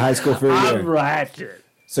right, out of high school for a I'm year. ratchet.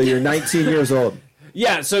 So you're 19 years old.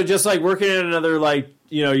 Yeah, so just like working at another, like,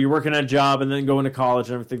 you know, you're working at a job and then going to college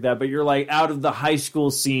and everything like that, but you're like out of the high school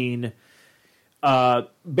scene.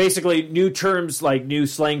 Basically, new terms, like new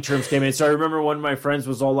slang terms came in. So I remember one of my friends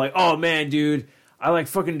was all like, "Oh man, dude, I like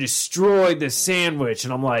fucking destroyed the sandwich,"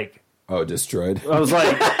 and I'm like, Oh, destroyed. I was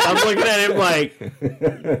like, I'm looking at him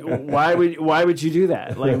like, why would you do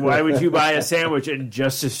that? Like, why would you buy a sandwich and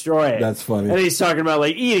just destroy it? That's funny. And he's talking about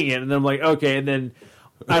like eating it, and then I'm like, okay, and then.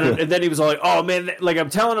 And then he was all like, "Oh man!" Like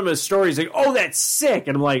I'm telling him a story. He's like, "Oh, that's sick,"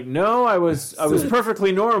 and I'm like, "No, I was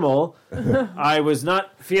perfectly normal. I was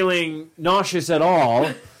not feeling nauseous at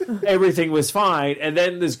all. Everything was fine." And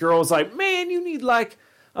then this girl was like, "Man, you need like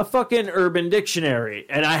a fucking Urban Dictionary,"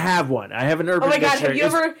 and I have one. I have an Urban Oh my god, Dictionary.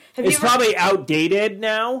 have you ever Probably outdated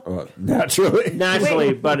now, Naturally.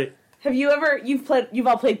 naturally, but you've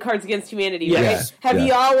all played Cards Against Humanity, Yes. right? Have Yeah.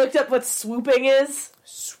 you all looked up what swooping is?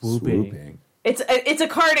 swooping. It's a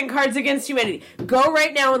card in Cards Against Humanity. Go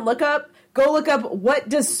right now and look up what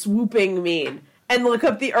does swooping mean, and look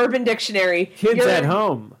up the Urban Dictionary. Kids You're- at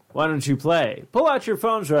home, why don't you play? Pull out your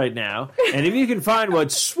phones right now, and if you can find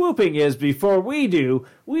what swooping is before we do,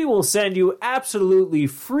 we will send you absolutely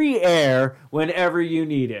free air whenever you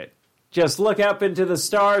need it. Just look up into the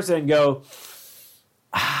stars and go,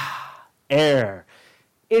 ah, air.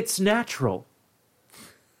 It's natural.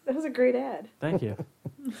 That was a great ad. Thank you.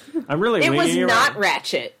 I'm really It winging was you not right-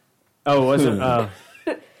 ratchet. Oh, was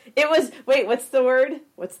it? It was. Wait, what's the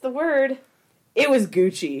word? It was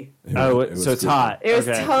Gucci. So it's hot. It was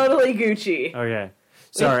Okay. totally Gucci. Okay.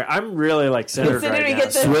 Sorry, I'm really like centered So did right we now.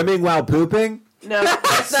 get the- Swimming while pooping? No,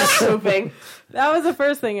 that's not swooping. that was the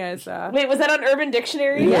first thing I saw. Wait, was that on Urban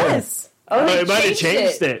Dictionary? Yes. Oh, They might have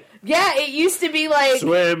changed it. Yeah, it used to be like.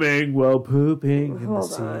 Swimming while pooping in the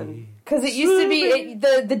Hold sea. on. Because it used to be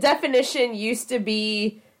the definition used to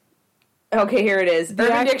be. Okay, here it is.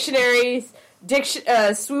 Urban Dictionary's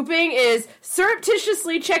swooping is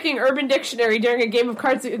surreptitiously checking Urban Dictionary during a game of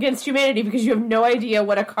Cards Against Humanity because you have no idea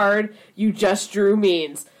what a card you just drew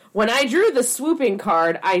means. When I drew the swooping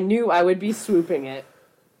card, I knew I would be swooping it.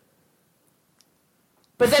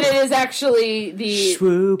 But then it is actually the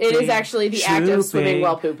act of swimming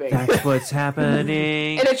while pooping. That's what's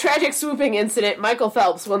happening. In a tragic swooping incident, Michael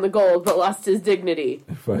Phelps won the gold but lost his dignity.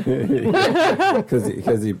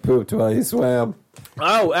 Because he pooped while he swam.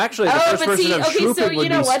 Oh, actually, the first person of so swooping would you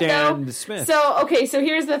know be what Stan though? Smith. So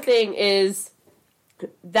here's the thing: is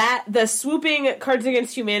that the swooping Cards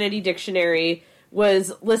Against Humanity dictionary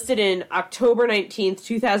was listed in October 19th,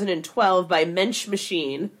 2012 by Mensch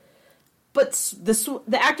Machine, but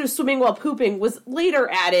the act of swimming while pooping was later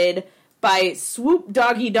added by Swoop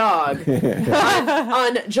Doggy Dog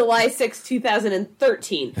on July 6,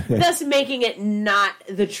 2013, thus making it not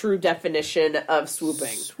the true definition of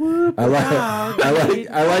swooping.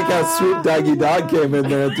 I like how Swoop Doggy Dog came in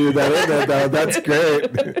there and threw that in there, though. That's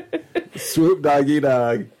great. Swoop Doggy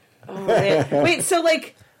Dog. Oh, man. Wait, so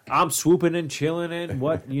like... I'm swooping and chilling and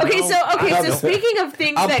what? You Okay, know, so speaking of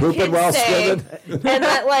things I'm that pooping while kids say, swimming. and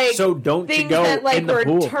that like So don't you things go that like in the were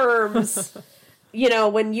pool. terms, you know,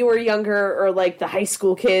 when you were younger or like the high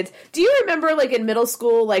school kids. Do you remember like in middle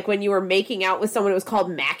school, like when you were making out with someone, it was called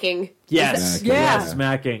macking? yes, Smacking, yeah.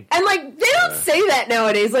 smacking. And like they don't say that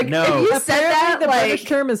nowadays. Like No. if you said Apparently, that, the British like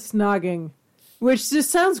term is snogging. which just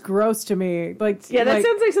sounds gross to me. Like, Yeah, that like,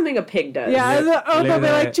 sounds like something a pig does. Yeah, they'll be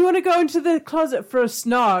Yeah. like, "Do you want to go into the closet for a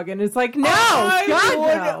snog?" And it's like, "No, God,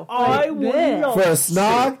 no." I Like, would bleh. not. For a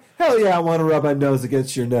snog? Hell yeah, I want to rub my nose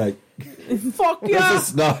against your neck. Fuck It's yeah. a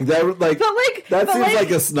snog. That like But like, that but seems like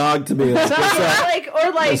a snog to me. Like, what's yeah, that? like, or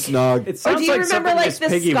A like, snog. It or sounds do you like remember something like Miss the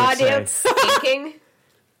Piggy ska would say. dance skanking?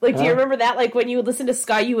 Like, do you remember that? Like when you would listen to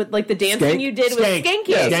ska, you would like the dancing Skank? you did was Skank. skanking.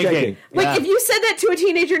 Yeah, Skanking. skanking. Like Yeah. if you said that to a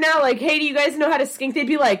teenager now, like, "Hey, do you guys know how to skink?" They'd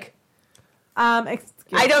be like, Excuse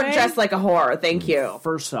 "I don't me? dress like a whore, thank you."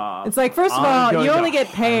 First off, It's like, first of I'm all, going you only to get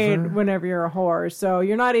paid Harvard. whenever you're a whore, so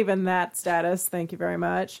you're not even that status. Thank you very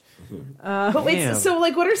much. But wait, Damn. so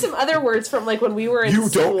like, what are some other words from like when we were in You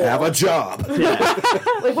school? don't have a job.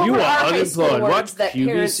 Like, what You were are our high school unemployed. words What? that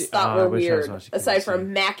parents QVC? thought I were wish I was weird, watching aside QVC.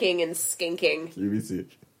 from macking and skinking? UBC.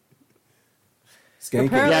 Skanking.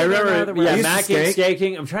 Apparently- Yeah, I know the remember. word. Yeah, You used to macking, skank?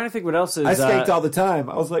 skanking. I'm trying to think what else is. I skanked all the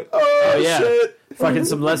time. I was like, oh, yeah. shit. Fucking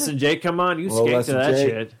some Less Than Jake. Come on, you Well, skanked Less to Than that Jake.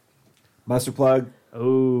 shit. Mustard plug.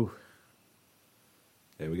 Oh,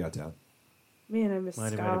 Hey, we got down. Man, I miss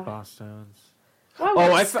Mighty ska. Mighty Boss Stones. Why Oh,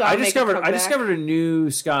 won't I ska make a discovered. I comeback? discovered a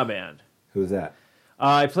new ska band. Who's that?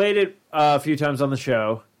 I played it a few times on the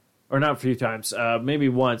show, or not a few times, maybe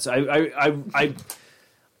once.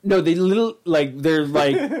 No, they little like they're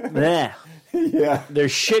like, bleh. Yeah. Their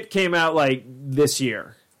shit came out like this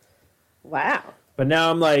year, Wow. but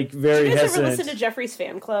now I'm like very Did you guys ever hesitant. listen to Jeffrey's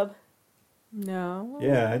Fan Club? No.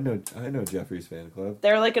 Yeah, I know Jeffrey's fan club.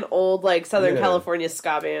 They're like an old like Southern Yeah. California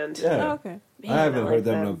ska band. Yeah. Oh, okay. Man, I haven't like heard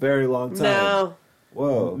them in a very long time. No.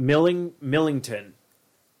 Whoa. Millington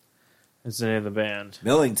is the name of the band.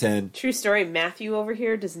 Millington. True story, Matthew over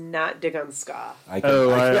here does not dig on ska. I can,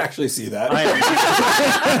 Oh, I can I- actually see that. I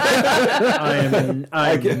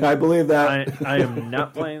I believe that. am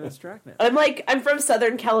not playing this track now. I'm from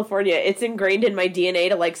Southern California. It's ingrained in my DNA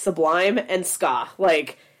to like Sublime and ska.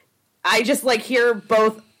 Like, I just like hear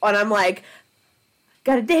both, and I'm like,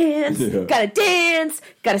 gotta dance, Yeah.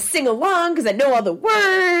 gotta sing along because I know all the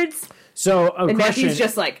words. So, a And question: Matthew's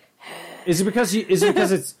just like, is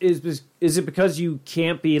it because you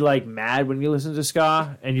can't be like mad when you listen to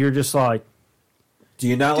ska, and you're just like, Do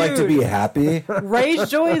you not like to be happy? Rage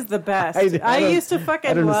Joy is the best. I don't- used to I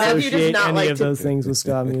fucking don't love. Matthew does associate not any like of to- those things with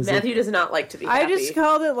ska music. Matthew does not like to be I happy. just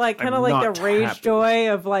called it like kind of I'm like not the rage happy.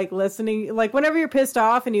 joy of like listening, like whenever you're pissed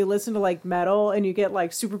off and you listen to like metal and you get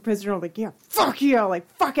like super pissed and you're like, yeah, fuck you, like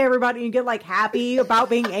fuck everybody, and you get like happy about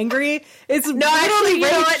being angry. It's No, actually, you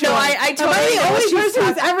know what? No, I totally Am I know the what only she's person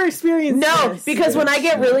who's talking- ever experienced No, this? because when I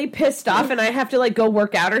get really pissed off and I have to like go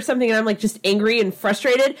work out or something and I'm like just angry and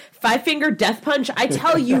frustrated, Five Finger Death Punch, I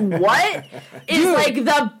tell you what, is like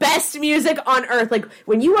the best music on earth. Like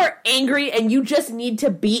when you are angry and you just need to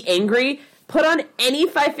be angry, put on any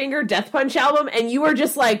Five Finger Death Punch album and you are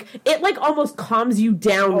just like, it like almost calms you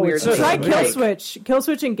down weirdly. so- Try Like-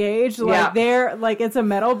 Killswitch Engage. Like Yeah. they're like it's a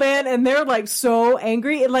metal band and they're like so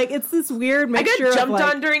angry. And, like it's this weird I mixture got of jumped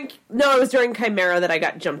like, on during it was during Chimera that I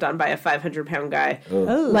got jumped on by a 500-pound guy.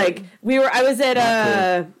 Oh. Like I was at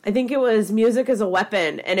I think it was Music as a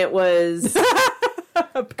Weapon and it was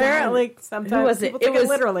apparently sometimes Who was it? people It take it was-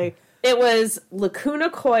 literally. it was Lacuna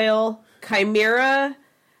Coil, Chimera,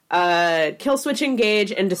 Killswitch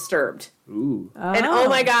Engage, and Disturbed. ooh, And oh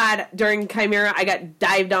my god, during Chimera, I got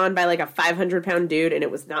dived on by like a 500-pound dude, and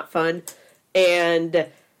it was not fun. And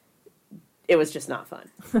it was just not fun.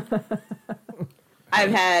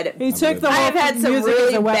 I've had He took the whole I've had some music as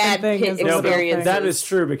really a weapon bad thing pit as a little experiences. thing. that is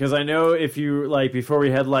true because I know if you like before we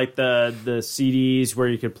had like the CDs where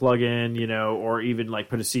you could plug in, you know, or even like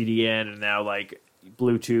put a CD in, and now like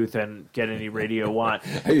Bluetooth and get any radio you want.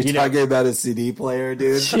 Are you, You know- talking about a CD player,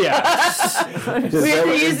 dude? Yeah, Is We have that to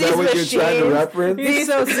what, use is that these what you're trying to machines. reference? He's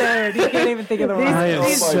so sad. He can't even think of the word. I am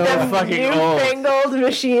These so them fucking old. newfangled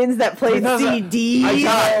machines that play CDs. I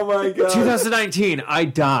die. Oh my god. 2019, I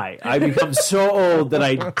die. I become so old that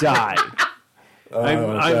I die. I'm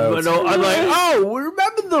like, oh,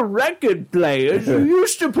 remember the record players you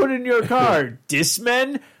used to put in your car?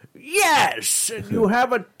 Discmen? Yes, and you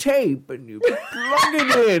have a tape and you plug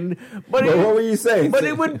it in, but But what were you saying? but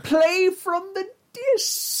it would play from the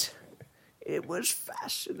disc. It was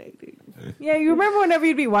fascinating. Yeah, you remember whenever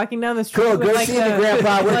you'd be walking down the street Cool, with go like see the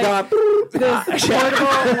grandpa. We're like, gone. this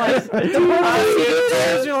portable, like, the portable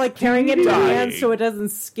CDs, you're like carrying it in your hand so it doesn't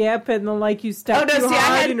skip, and then like you step Oh no! too See,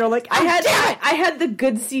 hard, and you're like, I had damn it! I had the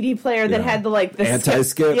good CD player that Yeah. had the like the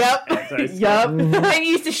Anti-skip. Yep, yep. And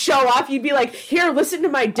you used to show off. You'd be like, "Here, listen to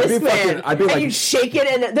my Discman," I'd be and like- you'd shake it,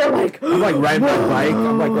 and they're like, I'm like riding my bike.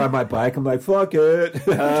 I'm like riding my bike. I'm like fuck it.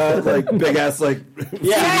 Like big ass like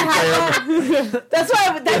Yeah, That's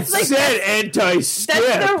why. That's like said anti-skip.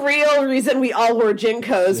 that's the real reason we all wore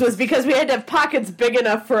Jinkos was because we had to have pockets big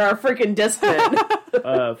enough for our freaking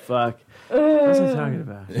Discman. Fuck. What was I talking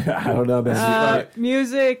about? I don't know, man.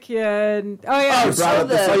 Music and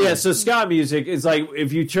So ska music is like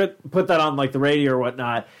if you put that on like the radio or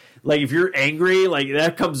whatnot. Like if you're angry, like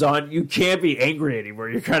that comes on, you can't be angry anymore.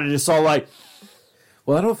 You're kind of just all like,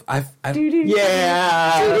 Well, I don't.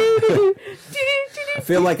 yeah. I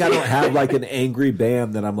feel like I don't have like an angry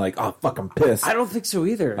band that I'm like, oh fuck, I'm pissed. I don't think so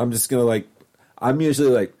either. I'm just gonna like. I'm usually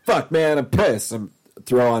like, fuck, man, I'm pissed. I'm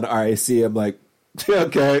throw on RAC. I'm like,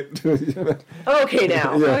 okay. Okay,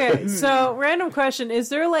 now. Okay, so random question: is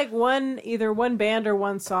there like either one band or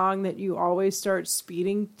one song that you always start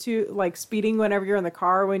speeding whenever you're in the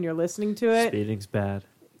car when you're listening to it? Speeding's bad.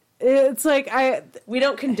 It's like We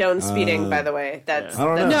don't condone speeding, by the way. That's I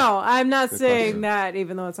don't know. no, I'm not saying question. that,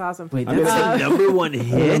 even though it's awesome. Wait, that's the number one I don't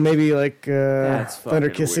know, hit? maybe like That's fucking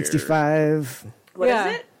Thunderkiss weird. 65, What is Yeah.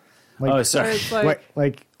 it? like, Oh, Or sorry. it's like,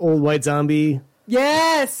 like old White Zombie.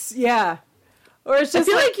 yes, yeah. Or it's I just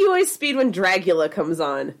feel like, like you always speed when Dragula comes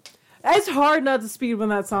on. it's hard not to speed when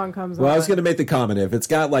that song comes on. Well, I was gonna make the comment if it's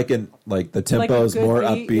got like the Like a tempo's good more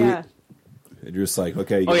beat, upbeat. yeah. And you're just like,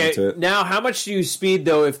 okay, you get into Okay, it. now how much do you speed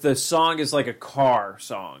though if the song is like a car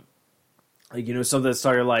song? Like, something that's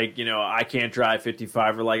started like, I can't drive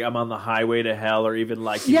 55 or like I'm on the highway to hell or even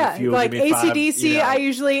like Yeah, if you like give me five, AC/DC, I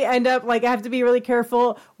usually end up like I have to be really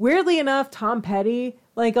careful. Weirdly enough, Tom Petty,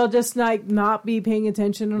 like I'll just like not be paying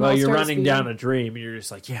attention and well, I'll you're start running speeding. down a dream and you're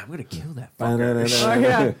just like, yeah, I'm gonna kill that fucker. Oh,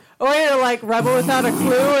 yeah. Or you're like Rebel Without a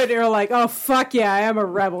Clue, and you're like, oh fuck yeah, I am a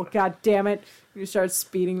rebel. God damn it! You start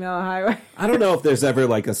speeding down the highway. I don't know if there's ever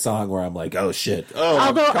like a song where I'm like, oh shit. Oh, I'm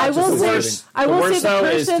Although I will consciously say, speeding. I The will say worst the though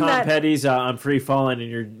is person Tom that Petty's on free falling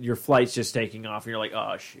and your flight's just taking off and you're like,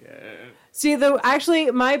 oh shit. see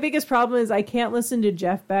actually my biggest problem is I can't listen to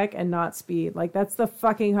Jeff Beck and not speed. Like that's the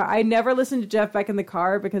fucking hard. I never listen to Jeff Beck in the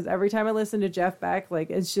car because every time I listen to Jeff Beck,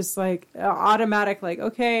 like it's just like automatic. Like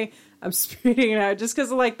okay, I'm speeding out just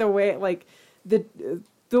because of like the way like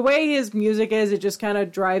the way his music is. It just kind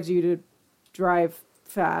of drives you to drive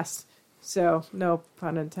fast. So no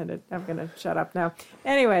pun intended. I'm gonna shut up now.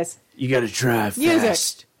 Anyways, You gotta drive Music.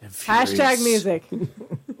 fast and furious. hashtag music.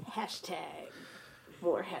 Hashtag.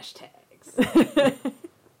 More hashtags.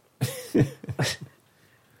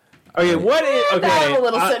 Okay, what is okay? I'm a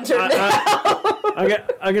little centered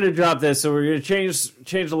I'm gonna drop this, so we're gonna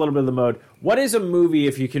change a little bit of the mode. What is a movie,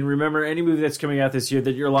 if you can remember any movie that's coming out this year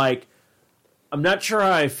that you're like, I'm not sure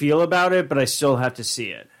how I feel about it, but I still have to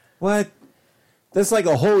see it. What? That's like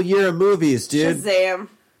a whole year of movies, dude. Shazam.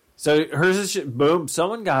 So hers is boom.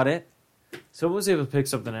 Someone got it. Someone was able to pick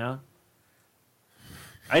something out.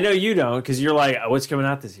 I know you don't because you're like, what's coming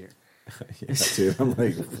out this year? Yeah, dude. I'm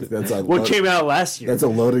like, that's a What came out last year? That's a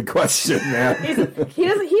loaded question, man. He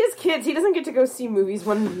has kids. He doesn't get to go see movies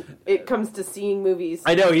when it comes to seeing movies.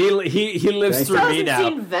 I know he lives Thank through you. me He now.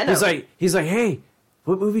 hasn't seen Venom. He's like, hey,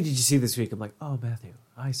 what movie did you see this week? I'm like, oh, Matthew,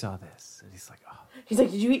 I saw this, and he's like, oh. He's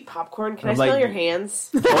like, did you eat popcorn? Can I'm I smell like- your hands?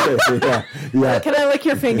 yeah. Can I lick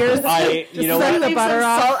your fingers? You know suck what? the Leave butter some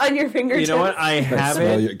off. salt on your fingertips. You know what? I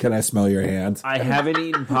haven't. Can I smell your hands? I haven't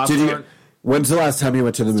eaten Did popcorn. you? When's the last time you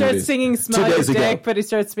went to the Starts movies? singing "Smell 2 Your days ago. Dick," but he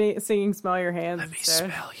starts singing "Smell Your Hands." Let me instead.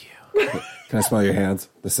 smell you. Can I smell your hands?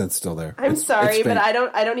 The scent's still there. I'm sorry, it's but faint.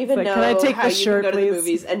 I don't even Like, know can I take how the you shirt, can go to please? the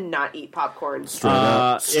movies and not eat popcorn. Straight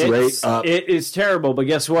up. Straight up. It is terrible, but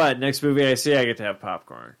guess what? Next movie I see, I get to have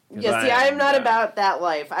popcorn. 'Cause Yeah, see, I'm not yeah. about that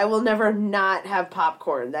life. I will never not have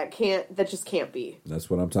popcorn. That just can't be. That's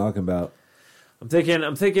what I'm talking about. I'm thinking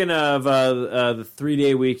of the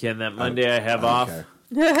 3-day weekend. That Monday I have off. Okay.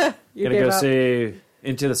 You Gonna gave go up. see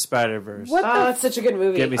Into the Spider-Verse. What Oh, the it's such a good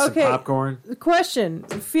movie. Get me some Okay. popcorn. question?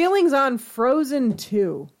 Feelings on Frozen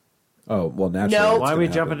 2. Oh, well, naturally. No. it's Why are gonna we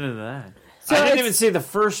happen. jumping into that? So I didn't it's- even see the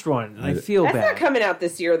first one, and I feel That's bad. not coming out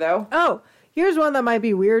this year, though. Oh, here's one that might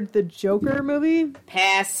be weird. The Joker movie.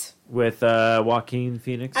 Pass. With Joaquin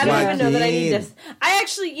Phoenix. I don't Yeah. even know that I need to. Joaquin. I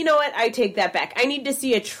actually, you know what? I take that back. I need to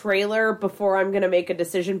see a trailer before I'm going to make a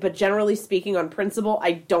decision. But generally speaking, on principle,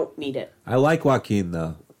 I don't need it. I like Joaquin,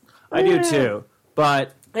 though. I do too,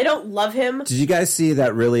 but I don't love him. Did you guys see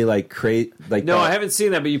that really, like, no, I haven't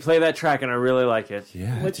seen that. But you play that track, and I really like it.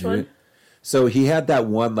 Yeah, Which dude. one? So he had that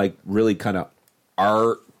one, like, really kind of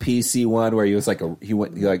art PC one where he was like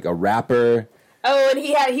a rapper. Oh, and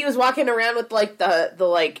he was walking around with like the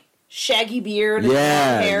like shaggy beard and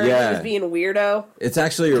Yeah, long hair. And yeah. he was being a weirdo. It's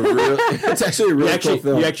actually a really cool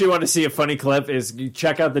film. You actually want to see a funny clip? Is you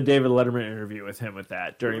check out the David Letterman interview with him with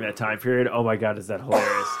that during that time period. Oh my god, is that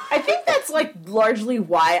hilarious? I think that's like largely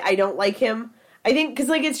why I don't like him. I think because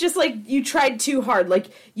like it's just like you tried too hard. Like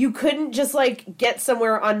you couldn't just like get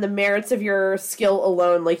somewhere on the merits of your skill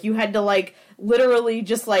alone. Like you had to like literally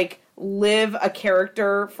just like live a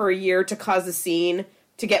character for a year to cause a scene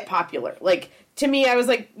to get popular. Like to me, I was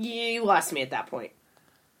like, you lost me at that point.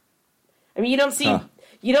 I mean, you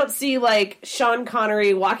don't see like Sean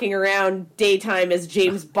Connery walking around daytime as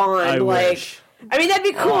James Bond. I like, wish. I mean, that'd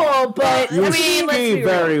be cool, but You I mean, let's see be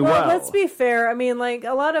very real. well. Let's be fair. I mean, like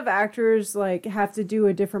a lot of actors like have to do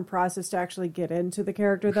a different process to actually get into the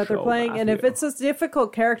character that they're So, playing. And if Matthew. it's a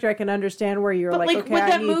difficult character, I can understand where you're But like, okay, would I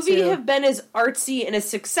that need movie to. have been as artsy and as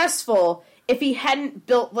successful if he hadn't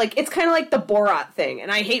built like it's kind of like the Borat thing,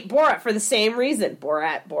 and I hate Borat for the same reason.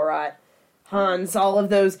 Borat, Hans, all of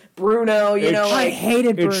those, Bruno, you know, I like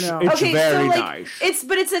hated It's- Bruno. it's- okay, very so like nice.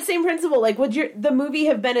 but it's that same principle. Like, would the movie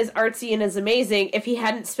have been as artsy and as amazing if he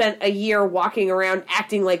hadn't spent a year walking around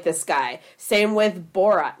acting like this guy? Same with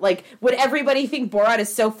Borat. Like, would everybody think Borat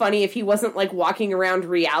is so funny if he wasn't like walking around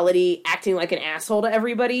reality acting like an asshole to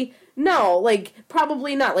everybody? No, like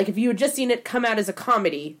probably not. Like if you had just seen it come out as a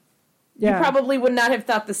comedy, Yeah. you probably would not have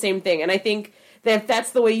thought the same thing. And I think that if that's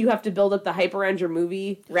the way you have to build up the hype around your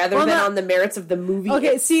movie, rather Well, than no- on the merits of the movie Okay,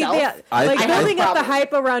 itself. see, yeah, I- like I- building up the problem.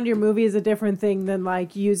 hype around your movie is a different thing than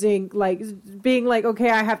like using like being like, okay,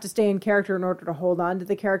 I have to stay in character in order to hold on to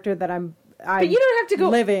the character that I'm you don't have to go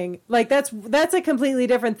living. Like that's a completely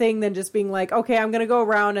different thing than just being like, okay, I'm gonna go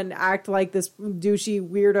around and act like this douchey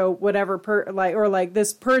weirdo, whatever, or like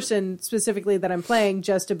this person specifically that I'm playing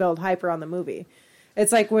just to build hype around the movie.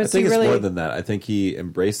 It's like I was think he it's really? more than that. I think he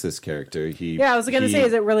embraced this character. Yeah, I was gonna say,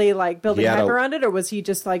 is it really like building he had hype a- around it, or was he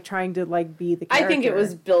just like trying to like be the character? I think it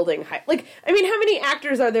was building hype. Like, I mean, how many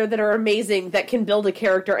actors are there that are amazing that can build a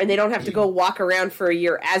character and they don't have to go walk around for a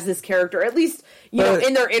year as this character? At least, you know, But-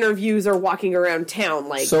 in their interviews or walking around town.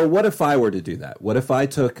 Like, So what if I were to do that? What if I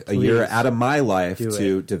took a year out of my life Do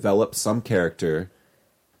to develop some character,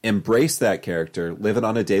 embrace that character, live it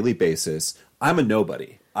on a daily basis? I'm a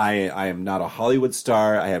nobody. I am not a Hollywood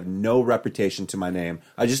star. I have no reputation to my name.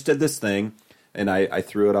 I just did this thing, and I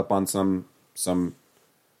threw it up on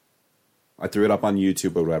I threw it up on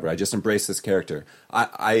YouTube or whatever. I just embraced this character.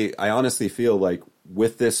 I honestly feel like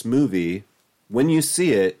with this movie, when you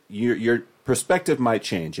see it, your perspective might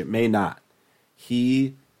change. It may not.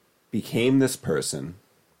 He became this person,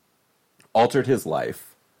 altered his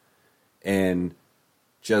life, and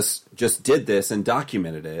just did this and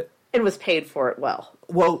documented it. and was paid for it well.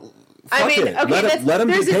 Well, I fuck mean, it. okay, let him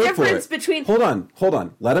there's be a paid for difference it. between- Hold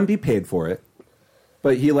on. Let him be paid for it.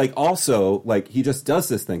 But he like also like he just does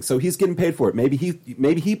this thing, so he's getting paid for it. Maybe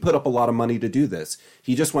he put up a lot of money to do this.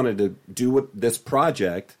 He just wanted to do this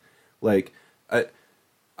project. Like,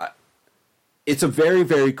 it's a very,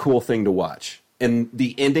 very cool thing to watch, and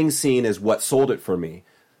the ending scene is what sold it for me.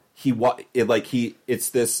 It's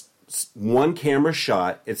this one camera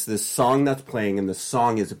shot. It's this song that's playing, and the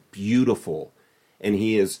song is beautiful, and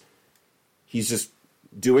he's just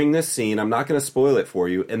doing this scene. I'm not going to spoil it for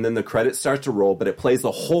you. And then the credits start to roll, but it plays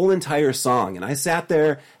the whole entire song. And I sat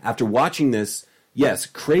there after watching this. Yes,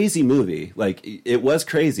 crazy movie. Like, it was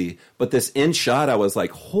crazy. But this end shot, I was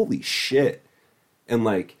like, holy shit. And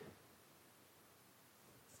like,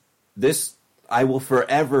 this, I will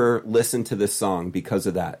forever listen to this song because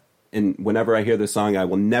of that. And whenever I hear this song, I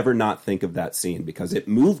will never not think of that scene because it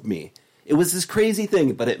moved me. It was this crazy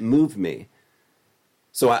thing, but it moved me.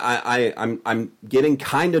 So I'm getting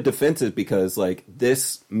kind of defensive because like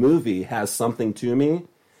this movie has something to me,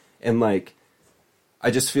 and like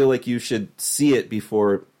I just feel like you should see it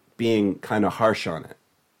before being kind of harsh on it.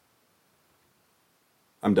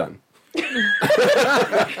 I'm done. He's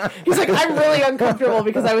like, I'm really uncomfortable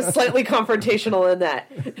because I was slightly confrontational in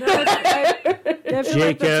that. I feel like that's a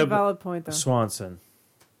Jacob valid point, though. Swanson.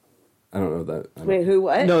 I don't know that. I don't- Wait, who?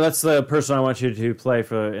 What? No, that's the person I want you to play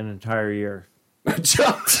for an entire year.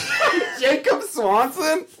 Jacob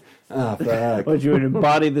Swanson. Ah, fuck. I want you to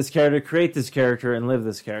embody this character, create this character, and live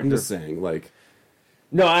this character. I'm just saying, like,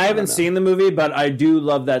 No, I haven't know. seen the movie, but I do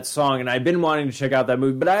love that song, and I've been wanting to check out that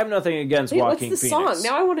movie. But I have nothing against Wait, what's Joaquin the Phoenix. song?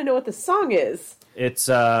 Now I want to know what the song is. It's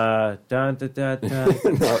dun, dun, dun, dun.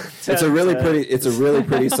 no, it's a really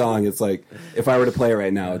pretty song. It's like if I were to play it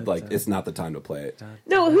right now, it's not the time to play it.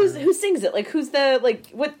 No, who sings it? Like, who's the like?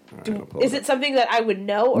 What is it? Something that I would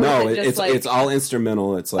know, or No, is it just like it's all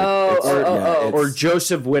instrumental. It's like Or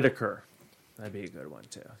Joseph Whittaker. That'd be a good one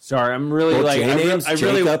too. Sorry, I'm really like J names,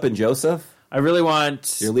 Jacob and Joseph. I really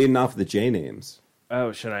want. You're leading off with the J names.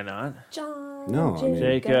 Oh, should I not? John? No, I mean-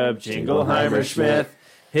 Jacob Jingleheimer Smith.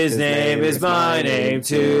 His name is my name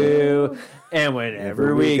too. And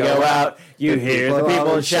whenever we go out, you hear the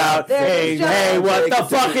people shout, hey, hey, what the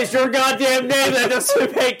fuck is your goddamn name? That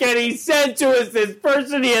doesn't make any sense to us. This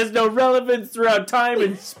person, he has no relevance throughout time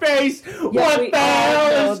and space. What the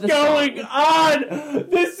hell is going on?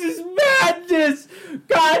 This is madness.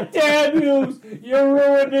 God damn you. You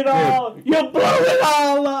ruined it all. You blew it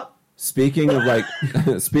all up. Speaking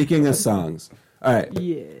of songs. All right.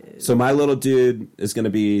 Yeah. So my little dude is going to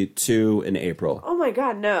be 2 in April. Oh my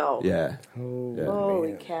god, no. Yeah.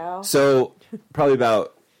 Holy cow. So probably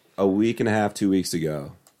about a week and a half, 2 weeks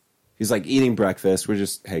ago, he's like eating breakfast. We're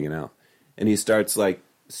just hanging out. And he starts like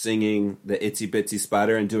singing the Itsy Bitsy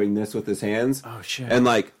Spider and doing this with his hands. Oh, shit. And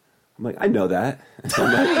like, I'm like, I know that.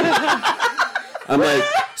 I'm like,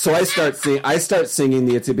 so I start singing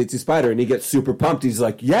the Itsy Bitsy Spider and he gets super pumped. He's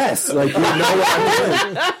like, yes, like, you know what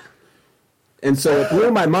I'm doing. And so it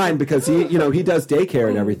blew my mind because he does daycare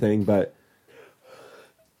and everything, but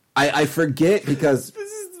I forget because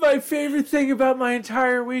This is my favorite thing about my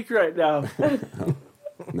entire week right now.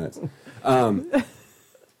 nice.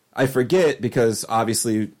 I forget because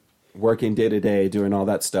obviously working day to day, doing all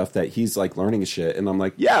that stuff that he's like learning shit, and I'm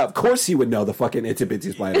like, yeah, of course he would know the fucking Itsy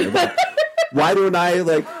Bitsy Spider. But why don't I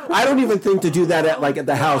don't even think to do that at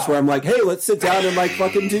the house where I'm like, hey, let's sit down and like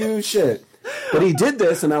fucking do shit. But he did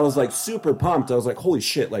this, and I was like super pumped. I was like, holy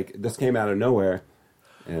shit! Like this came out of nowhere.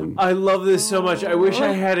 And I love this so much. I wish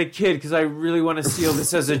I had a kid because I really want to steal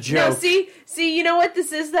this as a joke. No, see, you know what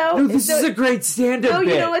this is though? No, this is a great stand-up No,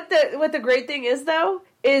 bit. you know what the great thing is though?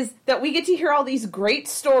 Is that we get to hear all these great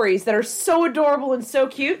stories that are so adorable and so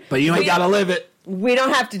cute. but you ain't gotta live it. We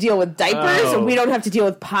don't have to deal with diapers, Oh. and we don't have to deal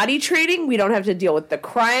with potty training. We don't have to deal with the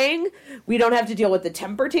crying. We don't have to deal with the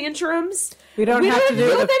temper tantrums. We don't have to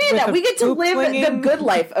deal with any of with that. the We get to poop live the flinging. good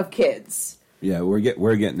life of kids. Yeah, we're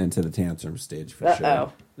getting into the tantrum stage for sure.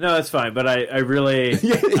 Uh-oh. No, it's fine. But I really want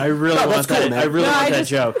that's that. cool, man. I really No, want I that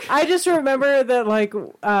just- joke. I just remember that, like,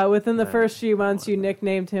 within the first few months, you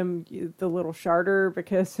nicknamed him the Little Sharder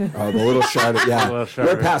because. Oh, the little shard. Yeah, Little Sharder.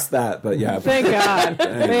 we're past that, but yeah. Thank God.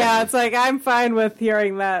 But yeah, it's like I'm fine with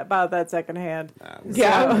hearing that about that secondhand.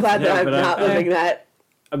 Yeah, I'm glad that Yeah, I'm but not living that.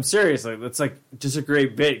 I'm serious. Like that's like just a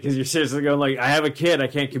great bit because you're seriously going like, I have a kid. I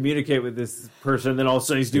can't communicate with this person. Then all of a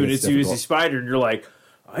sudden he's doing It's Itsy Bitsy difficult. Spider, and you're like,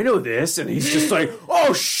 I know this, and he's just like,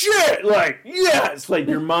 oh shit, like yes, like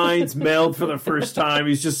your minds meld for the first time.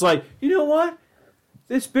 He's just like, you know what,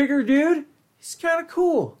 this bigger dude, he's kind of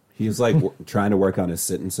cool. He's like trying to work on his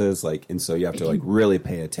sentences, like, and so you have to like really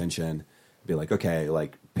pay attention. Be like, okay,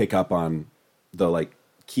 like pick up on the like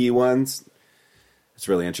key ones. It's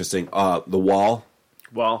really interesting. The wall.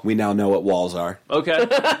 Well, We now know what walls are. okay.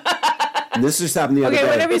 And this just happened the other Okay,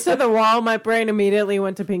 day. whenever you said the wall, my brain immediately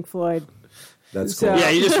went to Pink Floyd. That's So- cool. Yeah,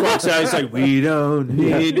 he just walks out. He's like, "We don't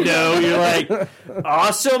need no." You're like,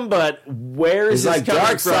 "Awesome," but where is He's this like coming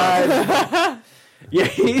Dark from? Side. Yeah,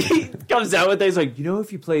 he comes out with that. He's like, "You know,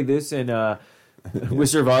 if you play this and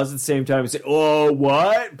Wizard of Oz at the same time, and say, oh,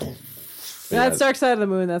 what?" That's Dark Side of the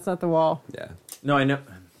Moon. That's not the wall. Yeah. No, I know.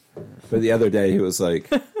 But the other day he was like,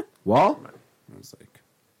 wall? I was like,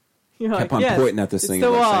 You're kept like, on yes, pointing at this it's thing the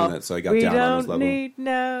and like wall. saying that, so I got we down on his don't level. need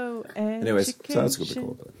no Anyways, so that's gonna be education.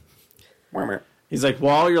 cool. But He's like,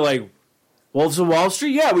 "Wall." You're like, "Wolves of Wall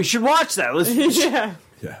Street." Yeah, we should watch that. Let's. Yeah.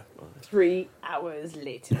 yeah. 3 hours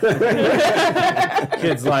later.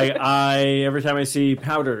 Kids like every time I see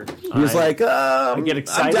powder, He was like, get I'm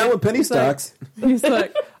excited. down with penny stocks. He's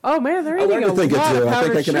like, oh man, they're I eating like a to think it lot too. of I think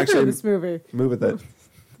powdered I can sugar actually- in this movie. Move with it.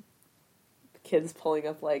 Kids pulling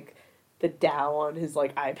up like the Dow on his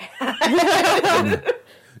like iPad.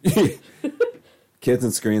 Kids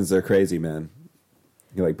and screens, they're crazy, man.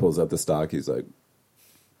 He like pulls up the stock. He's like,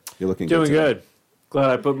 "You're looking doing today." good. Glad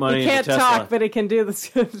I put money He in can't Tesla. talk, but he can do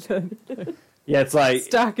the Yeah, it's like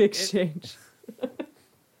stock exchange.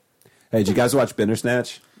 Hey, did you guys watch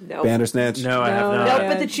Bandersnatch? No. Bandersnatch? no, I have No, not. No, Yeah.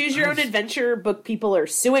 but the Choose Your Own Adventure book people are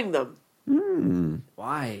suing them.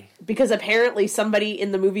 Why? Because apparently somebody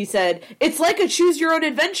in the movie said, it's like a Choose Your Own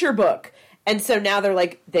Adventure book. And so now they're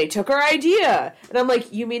like, they took our idea. And I'm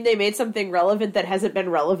like, you mean they made something relevant that hasn't been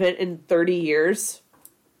relevant in 30 years?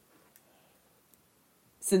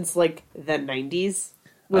 Since like the 90s?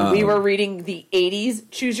 When we were reading the 80s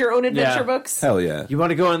Choose Your Own Adventure Yeah. books? Hell yeah. You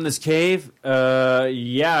want to go in this cave?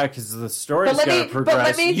 Yeah, because the story's But let got me- to but progress.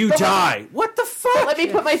 let me- You but let me- die. What the fuck? Let me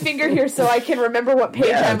put my finger here so I can remember what page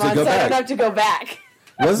Yeah, I'm to on go so I don't back. have to go back.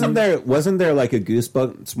 Wasn't there like a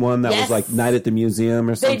Goosebumps one that Yes. was like Night at the Museum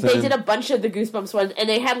or They something? did a bunch of the Goosebumps ones, and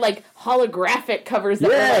they had like holographic covers that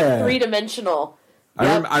were Yeah. like 3-dimensional. I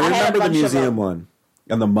Yep, remember had a the bunch of museum them. one.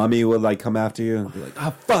 And the mummy would like come after you and be like,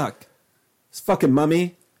 "Oh fuck. This fucking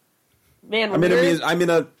mummy. Man, I'm when in we were, I'm in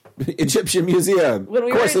a Egyptian Museum. When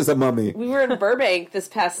we Of course were- there's a mummy. We were in Burbank this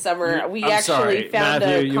past summer. We I'm actually sorry, found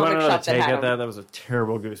Matthew, a you want comic another shop that take had at that? them. That was a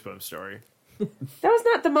terrible Goosebumps story. That was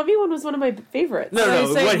not the mummy one. Was one of my favorites. No, So no,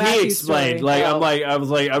 he's saying what he Matthew's explained. story. Like, I was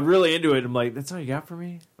like, I'm really into it. I'm like, that's all you got for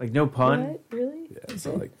me? Like, no pun? What? Really? Yeah, that's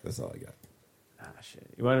all I got. Ah, shit.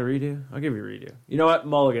 You want a redo? I'll give you a redo. You know what?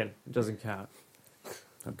 Mulligan. It doesn't count.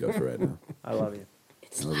 I'm go for it now. I love you.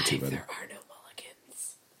 It's I love you too, live. buddy. There are no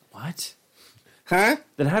mulligans. What? Huh?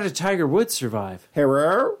 Then how did Tiger Woods survive?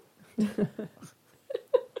 Hello?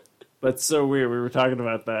 That's so weird. We were talking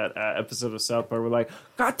about that episode of South Park. We're like,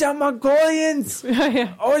 goddamn Mongolians!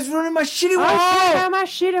 Yeah. Always ruining my shitty world! Oh, my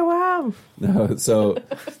shit! Wow. No, so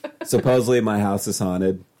supposedly my house is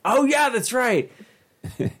haunted. Oh, yeah, that's right.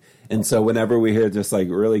 And so whenever we hear just like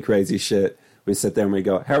really crazy shit, we sit there and we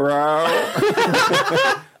go, hello.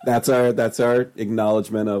 That's our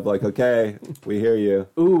acknowledgement of like, okay, we hear you.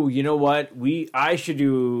 Ooh, you know what? I should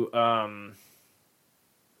do.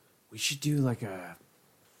 We should do like a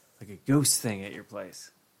ghost thing at your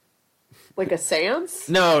place. Like a seance?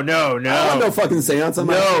 No. No fucking seance on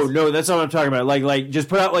my house. No, that's not what I'm talking about. Like just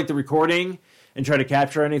put out like the recording and try to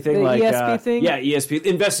capture anything. The like ESP thing? Yeah, ESP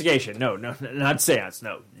investigation. No, not seance.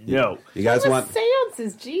 No. You guys want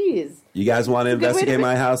seances? Jeez. to good way to investigate make-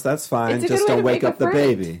 my house? That's fine. It's a Just good way don't to wake make a up the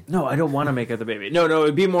friend. baby. No, I don't want to make up the baby. No,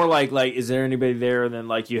 it'd be more like is there anybody there? And then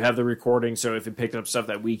like you have the recording, so if it picked up stuff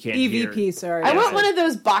that we can't hear. EVP, sorry. I want one of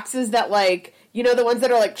those boxes that like the ones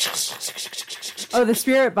that are like. Oh, the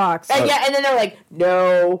spirit box. Yeah, and then they're like,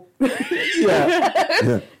 no.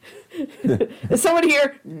 Yeah. Is someone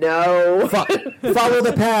here? No. Follow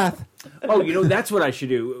the path. Oh, that's what I should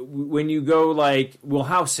do. When you go, we'll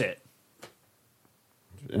house it.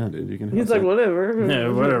 Yeah, dude, you can. He's like, whatever. Yeah,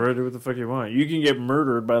 whatever. Do what the fuck you want. You can get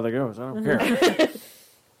murdered by the ghost. I don't care.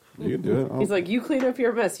 You can do it. He's like, you clean up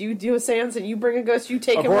your mess. You do a seance and you bring a ghost. You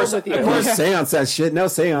take Of him course- home with you. Of course, seance that shit. No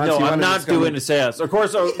seance. No, You I'm wanna not just come doing in- a seance. Of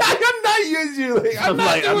course, I'm not usually. I'm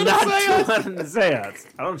not doing a seance. doing a seance.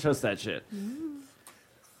 I don't trust that shit.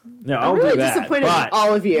 No, I'm I'll really do that. disappointed in But,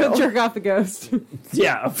 all of you. Jerk off the ghost.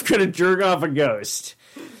 yeah, I'm gonna jerk off a ghost.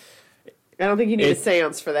 I don't think you need a It-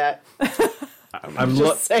 seance for that. I'm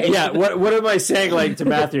just saying. Yeah, what am I saying to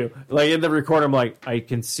Matthew? In the record, I'm like, I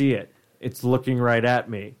can see it. It's looking right at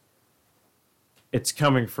me. It's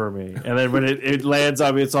coming for me. And then when it lands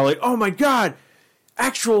on me, it's all like, oh my god,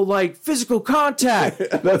 actual physical contact.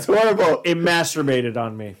 That's horrible. It masturbated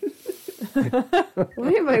on me.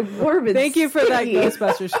 Why am I warm and Thank you for that sticky?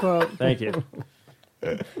 Ghostbusters quote. Thank you.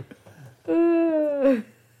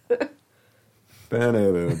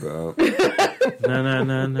 Ba-da-da-da.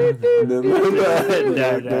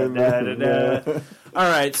 No. All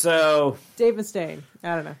right, so Dave Mustaine.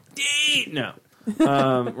 I don't know.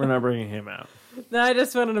 no, we're not bringing him out. No, I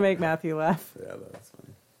just wanted to make Matthew laugh. Yeah, that's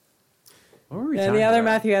funny. What were we And talking the other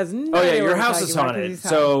about? Matthew has no Oh yeah, idea your what we're house is talking about 'cause haunted.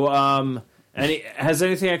 he's So, has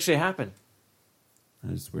anything actually happened?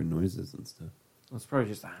 Just weird noises and stuff. It's probably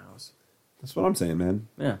just a house. That's what I'm saying, man.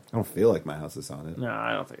 Yeah. I don't feel like my house is haunted. No,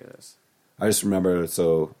 I don't think it is. I just remember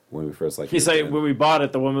when we first He's like, when we bought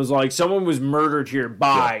it, the woman was like, someone was murdered here,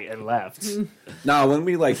 bye, and left. No, when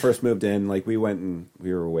we first moved in, we went and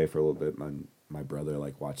we were away for a little bit. My brother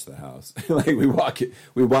watched the house.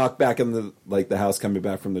 we walk back in the house coming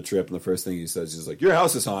back from the trip, and the first thing he says is like, "Your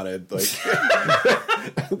house is haunted."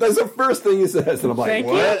 That's the first thing he says, and I'm like, Thank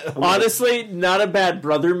you. "What?" I'm like, Honestly, not a bad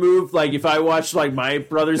brother move. If I watched my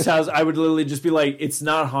brother's house, I would literally just be like, it's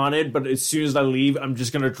not haunted, but as soon as I leave, I'm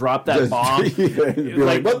just gonna drop that bomb. Be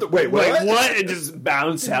like, "What? Wait, what?" Like, what? And just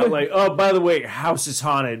bounce out. Oh, by the way, house is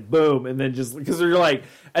haunted. Boom. And then just, because you're like,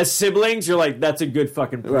 as siblings, you're like, that's a good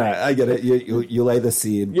fucking prank. Right, I get it. You lay the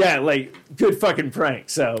seed. Yeah, good fucking prank.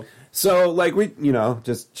 So, we,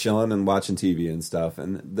 just chilling and watching TV and stuff,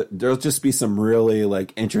 and there'll just be some really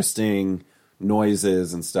interesting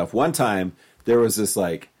noises and stuff. One time there was this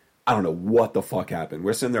I don't know what the fuck happened.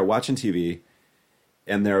 We're sitting there watching TV,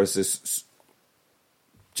 and there was this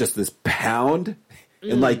pound,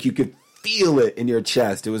 and you could feel it in your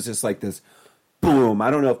chest. It was just this boom. I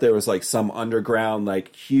don't know if there was some underground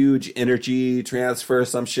huge energy transfer,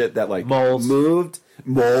 some shit that Moles. moved.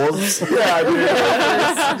 Moles.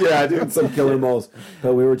 Yeah, dude, some killer moles.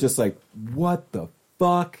 But we were just what the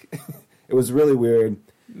fuck? It was really weird.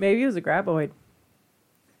 Maybe it was a graboid.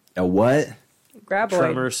 A what?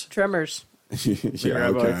 Graboid. Tremors. Yeah,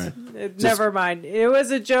 okay. Never mind. It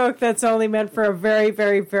was a joke that's only meant for a very,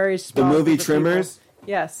 very, very The small movie group of Tremors? people.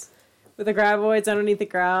 Yes. With the graboids underneath the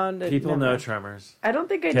ground. people Never know mind. Tremors. I don't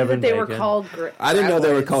think I knew Kevin that they were Bacon. called. I didn't know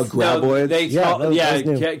they were called graboids. Yeah, that was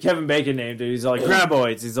new. Kevin Bacon named it. He's like,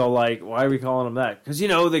 graboids. He's all like, why are we calling them that? Because, they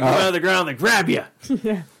come out of the ground, they grab you.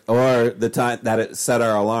 Or the time that it set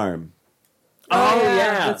our alarm. Oh,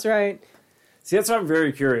 yeah. That's right. See, that's why I'm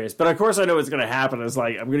very curious. But of course I know what's going to happen. It's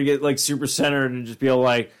like, I'm going to get like super centered and just be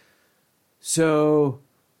like, so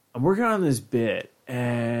I'm working on this bit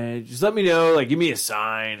and just let me know, like, give me a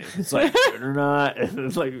sign if it's like good or not. And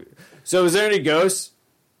it's like, so is there any ghosts?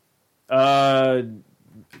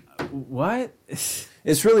 What?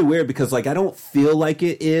 It's really weird because, like, I don't feel like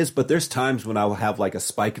it is, but there's times when I'll have, like, a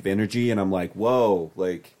spike of energy and I'm like, whoa,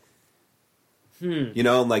 like, you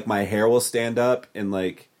know, and, like, my hair will stand up and,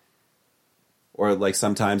 like, or, like,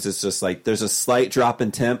 sometimes it's just, like, there's a slight drop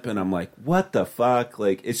in temp and I'm like, what the fuck?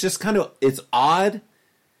 Like, it's just kind of, it's odd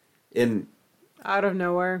and... Out of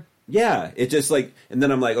nowhere. Yeah, it just, like, and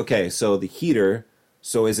then I'm like, okay, so the heater...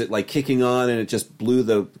 So is it like kicking on and it just blew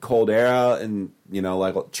the cold air out and, you know,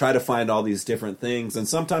 like I'll try to find all these different things. And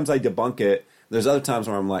sometimes I debunk it. There's other times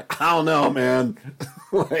where I'm like, I don't know, man.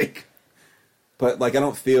 Like, but like I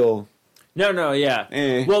don't feel. No,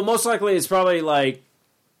 yeah. Well, most likely it's probably like,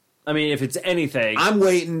 I mean, if it's anything. I'm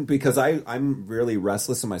waiting because I'm really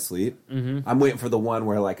restless in my sleep. Mm-hmm. I'm waiting for the one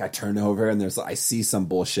where like I turn over and I see some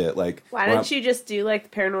bullshit. Like, why don't you just do like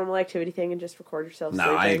the Paranormal Activity thing and just record yourself? No,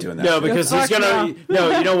 sleeping? I ain't doing that. No, because he's gonna.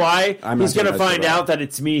 No, you know why? He's gonna find out that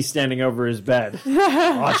it's me standing over his bed,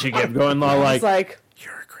 watching him, going all It's like,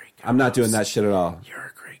 "You're a great ghost. I'm not doing that shit at all. You're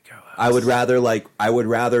a great ghost." I would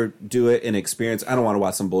rather do it in experience. I don't want to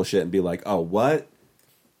watch some bullshit and be like, oh, what?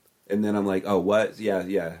 And then I'm like, oh, what?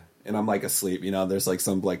 Yeah. And I'm like asleep, you know. There's like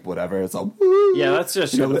some like whatever. It's all yeah. That's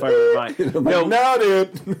just the fire mind. I'm like, no,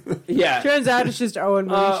 dude. Yeah. Turns out it's just Owen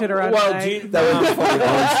moving shit around. Well, tonight. That would be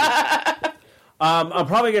funny. I'm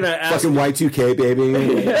probably gonna ask. Fucking Y2K,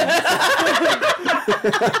 baby.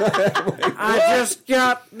 I just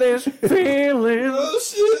got this feeling Oh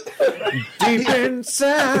shit! deep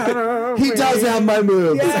inside of He me. does have my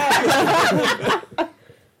moves.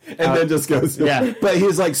 And then just goes. Yeah. But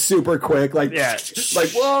he's like super quick. Like, Yeah. like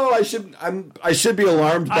whoa! I should be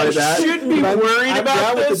alarmed by that. I should be But worried I'm about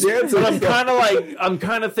down with this, the dancing. but I'm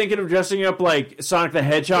kind of thinking of dressing up like Sonic the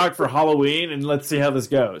Hedgehog for Halloween, and let's see how this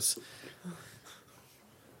goes.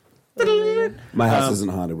 My house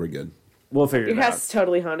isn't haunted. We're good. We'll figure your it house out. is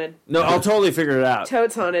totally haunted. No, I'll totally figure it out.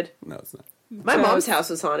 Toad's haunted. No, it's not. My mom's house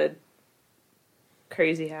was haunted.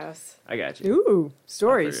 Crazy house. I got you. Ooh, I'll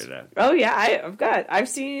stories. figure it out. Oh yeah, I've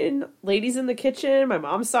seen ladies in the kitchen. My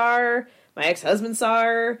mom saw her. My ex-husband saw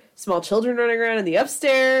her. Small children running around in the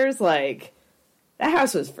upstairs. Like, that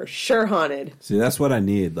house was for sure haunted. See, that's what I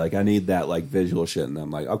need. Like, I need that like visual shit, and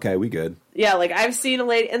I'm like, okay, we good. Yeah, like I've seen a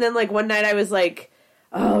lady, and then like one night I was like,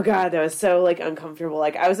 oh god, that was so like uncomfortable.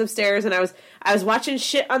 Like I was upstairs and I was watching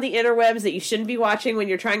shit on the interwebs that you shouldn't be watching when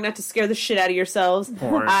you're trying not to scare the shit out of yourselves.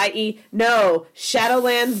 Porn. I.e., no,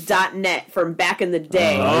 Shadowlands.net from back in the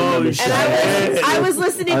day. Oh, And I was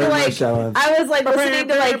listening to like listening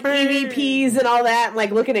to like EVPs and all that, and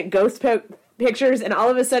like looking at ghost pictures, and all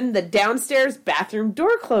of a sudden the downstairs bathroom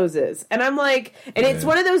door closes, and I'm like, and it's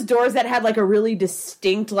one of those doors that had like a really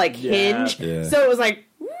distinct like hinge, Yeah. so it was like,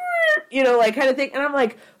 you know, like kind of thing, and I'm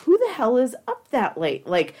like, who the hell is up that late?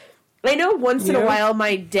 Like, I know once in a while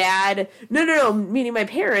my dad, no, meaning my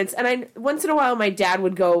parents, and once in a while my dad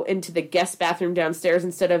would go into the guest bathroom downstairs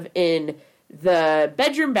instead of in the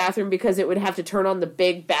bedroom bathroom because it would have to turn on the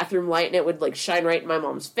big bathroom light and it would like shine right in my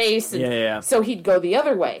mom's face. And Yeah. so he'd go the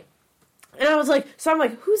other way. And I was like, so I'm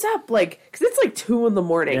like, who's up? Like, because it's like 2 a.m.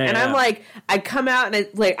 and I'm like, I come out and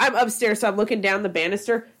I'm upstairs, so I'm looking down the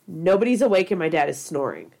banister. Nobody's awake, and my dad is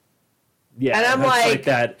snoring. Yeah, And I'm that's like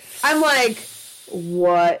that. I'm like,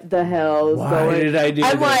 what the hell is Why going? did I do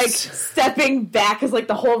I'm this? like stepping back because like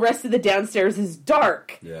the whole rest of the downstairs is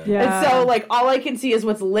dark. Yeah. And so like all I can see is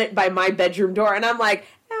what's lit by my bedroom door, and I'm like,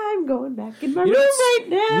 I'm going back in my room right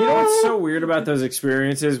now. You know what's so weird about those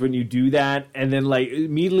experiences when you do that, and then like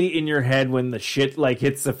immediately in your head when the shit like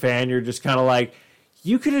hits the fan, you're just kind of like,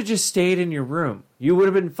 you could have just stayed in your room. You would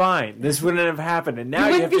have been fine. This wouldn't have happened. And now You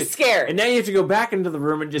you wouldn't have be to, scared. And now you have to go back into the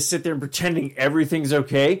room and just sit there and pretending everything's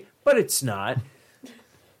okay, but it's not.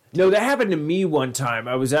 No, that happened to me one time.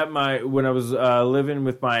 I was when I was living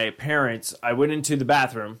with my parents. I went into the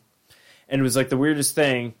bathroom, and it was like the weirdest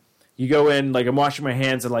thing. You go in, like I'm washing my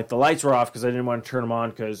hands, and like the lights were off because I didn't want to turn them on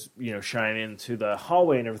because shine into the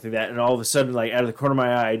hallway and everything like that. And all of a sudden, like out of the corner of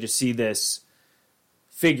my eye, I just see this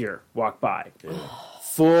figure walk by. Yeah.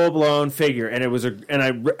 Full blown figure, and I was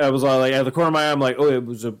all like out of the corner of my eye. I'm like, oh, it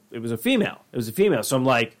was a female. It was a female. So I'm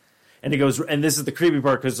like, and it goes, and this is the creepy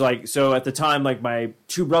part because like, so at the time, like my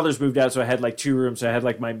 2 brothers moved out, so I had like 2 rooms. So I had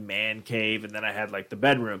like my man cave, and then I had like the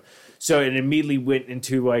bedroom. So it immediately went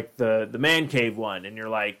into like the man cave one, and you're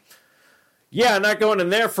like, yeah, I'm not going in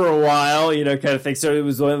there for a while, you know, kind of thing. So it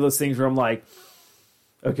was one of those things where I'm like,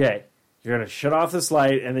 okay, you're going to shut off this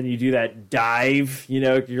light, and then you do that dive, you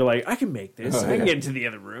know, you're like, I can make this. I can get into the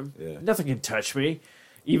other room. Yeah. Nothing can touch me.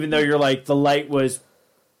 Even though you're like, the light was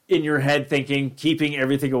in your head thinking, keeping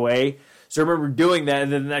everything away. So I remember doing that,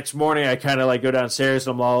 and then the next morning I kind of like go downstairs,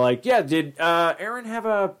 and I'm all like, yeah, did Aaron have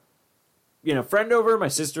a, you know, friend over? My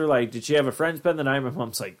sister, like, did she have a friend spend the night? My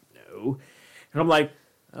mom's like, no. And I'm like,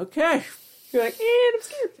 okay. You're like, I'm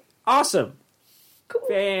scared. Awesome. Cool.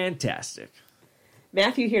 Fantastic.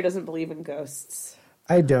 Matthew here doesn't believe in ghosts.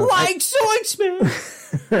 I don't. Like Zoinks,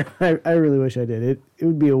 man. I really wish I did. It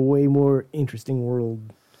would be a way more interesting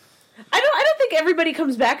world. I don't think everybody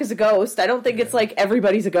comes back as a ghost. I don't think it's like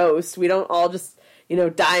everybody's a ghost. We don't all just, you know,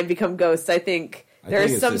 die and become ghosts. I think there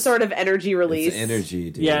is some sort of energy release. It's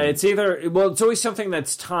energy, dude. Yeah, it's either, well, it's always something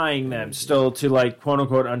that's tying them still to, like,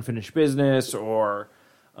 quote-unquote unfinished business, or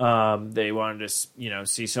they wanted to, you know,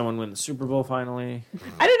 see someone win the Super Bowl finally.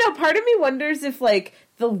 I don't know. Part of me wonders if, like,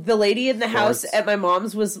 the lady in the house at my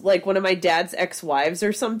mom's was, like, one of my dad's ex-wives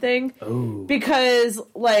or something. Oh. Because,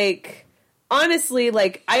 like, honestly,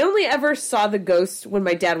 like, I only ever saw the ghost when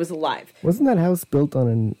my dad was alive. Wasn't that house built on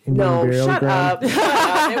an Indian No, burial shut ground? up. Shut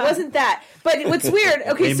up. It wasn't that. But what's weird,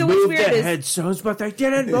 okay, They so what's moved weird the is... headstones, but they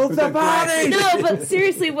didn't move the body! No, but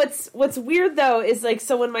seriously, what's weird, though, is, like,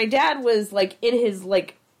 so when my dad was, like, in his,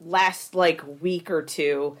 like, last, like, week or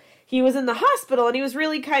two, he was in the hospital, and he was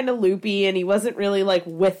really kind of loopy, and he wasn't really, like,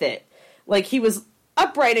 with it. Like, he was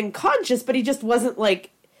upright and conscious, but he just wasn't, like,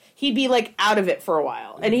 he'd be, like, out of it for a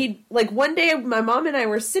while. And he, like, one day, my mom and I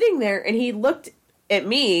were sitting there, and he looked at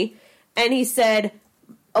me, and he said,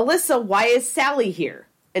 Alyssa, why is Sally here?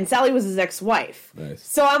 And Sally was his ex-wife. Nice.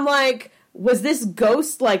 So I'm like, was this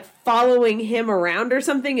ghost, like, following him around or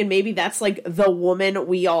something? And maybe that's, like, the woman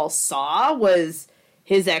we all saw was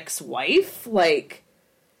his ex-wife? Like,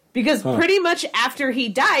 because pretty much after he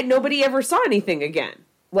died, nobody ever saw anything again.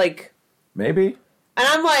 Like, Maybe. and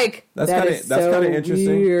I'm like, That's that kind is of that's so kind of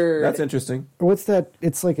interesting. weird. That's interesting. Or what's that?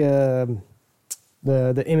 It's like the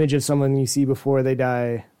image of someone you see before they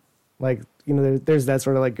die. Like, you know, there's that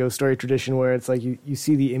sort of like ghost story tradition where it's like you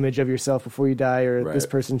see the image of yourself before you die, or Right. this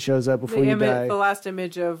person shows up before The you die. the last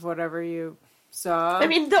image of whatever you saw. I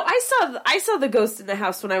mean, though I saw the ghost in the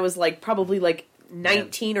house when I was like probably like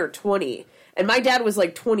 19 or 20, and my dad was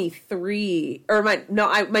like 23, or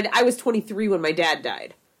I was 23 when my dad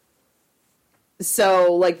died.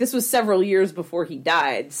 So like this was several years before he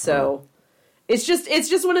died. So it's just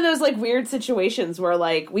one of those like weird situations where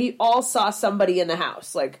like we all saw somebody in the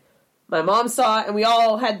house. Like my mom saw it, and we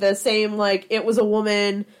all had the same, like, it was a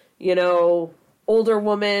woman, you know, older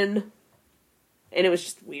woman, and it was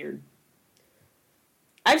just weird.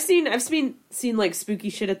 I've seen like spooky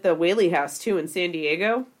shit at the Whaley House too in San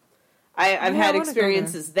Diego. I've Yeah, I had wanna go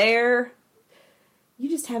experiences there. You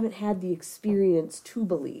just haven't had the experience to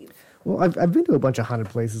believe. Well, I've been to a bunch of haunted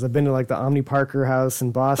places. I've been to like the Omni Parker house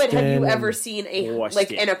in Boston. But have you and- ever seen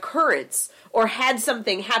an occurrence or had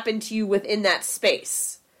something happen to you within that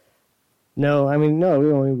space? No, I mean, no.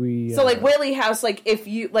 We So, like, Whaley House, like, if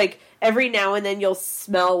you, like, every now and then you'll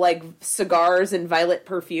smell, like, cigars and violet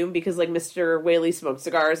perfume because, like, Mr. Whaley smoked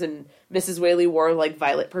cigars and Mrs. Whaley wore, like,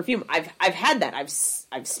 violet perfume. I've had that.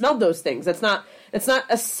 I've smelled those things. That's not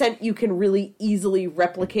a scent you can really easily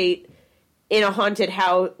replicate in a haunted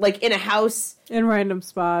house, like, in a house. in random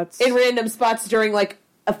spots. In random spots during, like,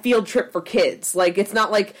 a field trip for kids. Like, it's not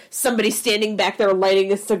like somebody standing back there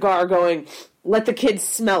lighting a cigar going, let the kids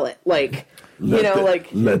smell it. Like, let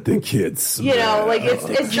the kids. You know, like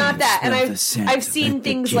it's not that. And I've seen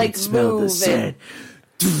things like move. And,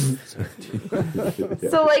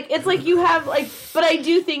 so like it's like you have like, but I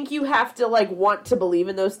do think you have to like want to believe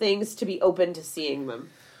in those things to be open to seeing them.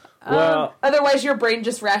 Well, Otherwise, your brain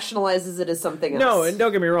just rationalizes it as something else. no, and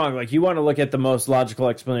don't get me wrong. Like, you want to look at the most logical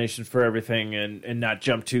explanation for everything, and not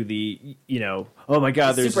jump to the, you know, oh my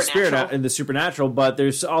God, there's a spirit out in the supernatural. But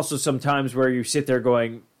there's also some times where you sit there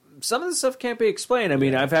going, some of the stuff can't be explained. I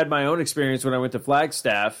mean, I've had my own experience when I went to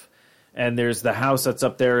Flagstaff, and there's the house that's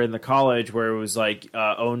up there in the college where it was like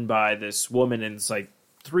owned by this woman, and it's like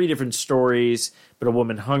 3 different stories. But a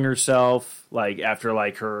woman hung herself like after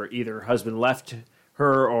like her either husband left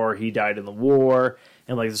her or he died in the war,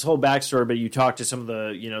 and like this whole backstory. But you talk to some of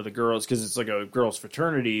the, you know, the girls, because it's like a girls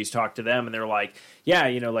fraternity, you talk to them and they're like, yeah,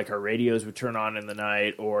 you know, like our radios would turn on in the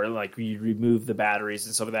night, or like you'd remove the batteries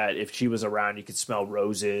and stuff like that. If she was around, you could smell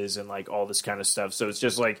roses and like all this kind of stuff. So it's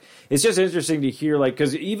just like, it's just interesting to hear, like,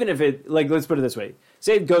 because even if it, like, let's put it this way,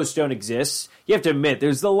 say if ghosts don't exist, you have to admit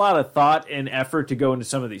there's a lot of thought and effort to go into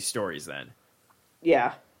some of these stories then.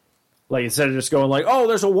 Yeah. Like, instead of just going like, oh,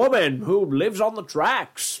 there's a woman who lives on the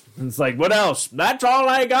tracks. And it's like, what else? That's all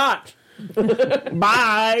I got.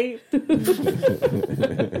 Bye.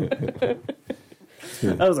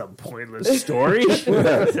 That was a pointless story.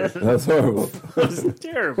 That's horrible. That was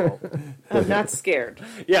terrible. I'm not scared.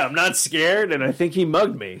 Yeah, I'm not scared, and I think he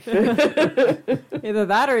mugged me. Either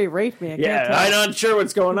that or he raped me. I can't Yeah, tell. I'm not sure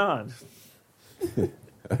what's going on.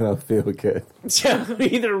 I don't feel good. Yeah,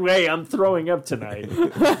 either way, I'm throwing up tonight.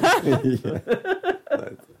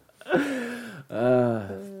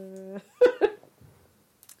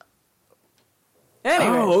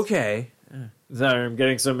 Anyways. Oh, okay. Sorry, I'm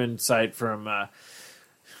getting some insight from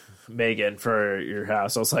Megan for your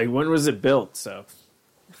house. I was like, when was it built? So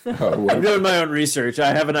I'm doing my own research.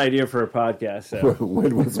 I have an idea for a podcast. So.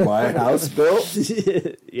 When was my house built?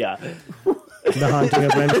 Yeah. The Haunting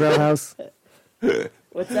of Renfro House.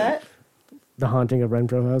 What's that? The Haunting of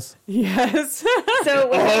Renfro House. Yes.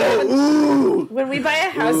 So when we buy a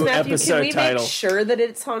house, Ooh, Matthew, episode can we title. make sure that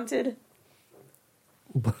it's haunted?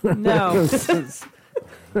 No.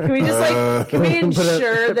 Can we just can we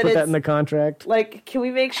ensure that Put it's that in the contract. like? Can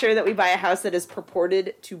we make sure that we buy a house that is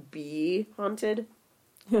purported to be haunted?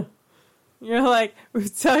 You're like, we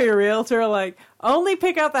tell your realtor, like, only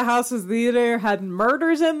pick out the houses that either had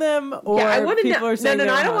murders in them or Yeah, I want to people know. are No, saying no,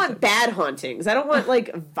 no. they I were don't want haunted. bad hauntings. I don't want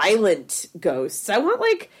like violent ghosts. I want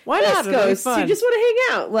like Why nice not? It'll be ghosts who fun. just want to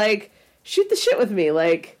hang out. Like shoot the shit with me.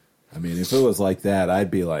 Like I mean, if it was like that, I'd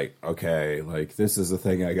be like, okay, like this is a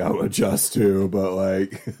thing I got to adjust to, but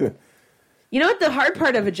like, you know what the hard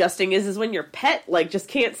part of adjusting is when your pet like just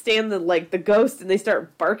can't stand the ghost and they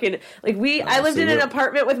start barking. Like I lived see, in an we-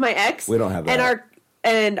 apartment with my ex. we don't have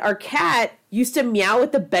And that. our cat used to meow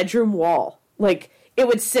at the bedroom wall. Like it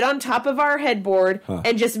would sit on top of our headboard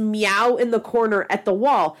and just meow in the corner at the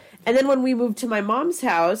wall. And then when we moved to my mom's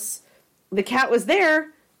house, the cat was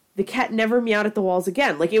there. The cat never meowed at the walls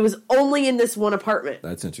again. Like it was only in this one apartment.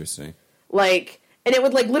 that's interesting. Like, and it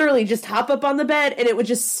would like literally just hop up on the bed and it would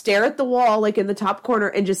just stare at the wall like in the top corner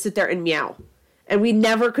and just sit there and meow. And we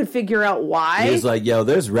never could figure out why. He's like, yo,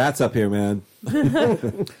 there's rats up here, man.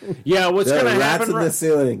 Yeah, what's There going are to rats happen? in the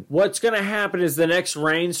ceiling. What's going to happen is the next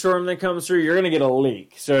rainstorm that comes through, you're going to get a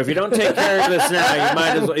leak. So if you don't take care of this now, you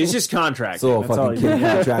might as well. He's just contracting. It's a little That's all fucking he kid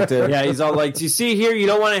does. contractor. Yeah, he's all like, you see here, you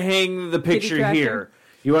don't want to hang the picture tractor? here.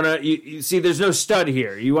 You want to, you see, there's no stud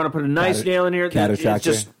here. You want to put a nice Cat- nail in here. cat It's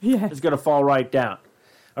attractor. just, Yeah. it's going to fall right down.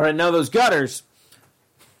 All right, now those gutters.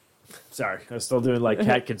 Sorry, I was still doing like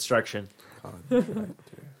cat construction.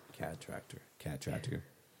 Cat tractor.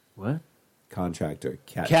 What? Contractor.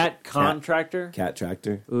 Cat contractor? Cat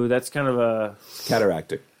tractor. Ooh, that's kind of a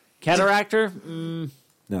Cataractor. cataractor?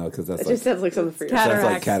 No, because that's it like, just sounds like something for your Sounds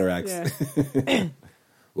like Cataracts. cataracts. Yeah.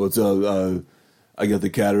 What's up? I got the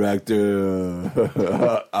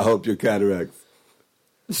cataractor. I hope you're cataracts.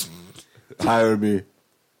 Hire me.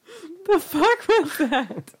 The fuck was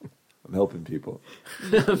that? I'm helping people.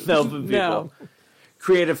 Helping people. No.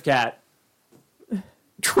 Creative cat.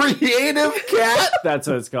 Creative cat? That's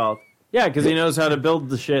what it's called. Yeah, because he knows how to build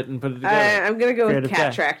the shit and put it together. I'm gonna go with Creative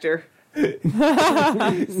cat cat.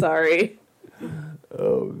 tractor. Sorry.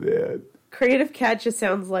 Oh, man. Creative cat just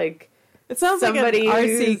sounds like It sounds Somebody like an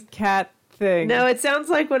who's- RC cat thing. no, it sounds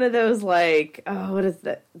like one of those like what is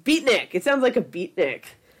that? Beatnik. It sounds like a beatnik.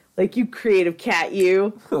 Like you creative cat,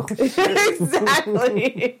 you.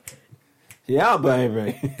 Exactly. Yeah,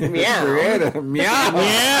 baby. Meow. Creative. Meow.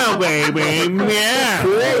 Meow, baby. Meow.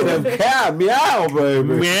 Creative cat. Meow,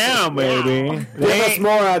 baby. Meow, baby. Give us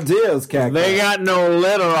more ideas, cat. They got no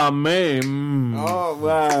litter on me. Oh,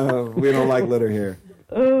 wow. We don't like litter here.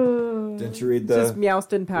 Oh. Didn't you read Just the...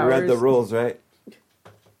 Meowston You powers. read the rules, right?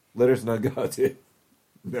 Litter's no go, dude.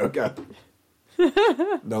 No go.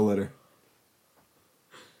 No litter.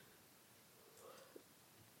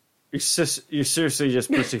 You're seriously just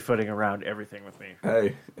pussyfooting around everything with me.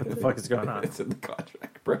 Hey. What the fuck is going on? It's in the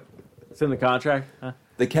contract, bro. It's in the contract? Huh?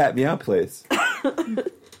 The cat meow place.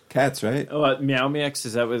 Cats, right? Oh, Meow Mix,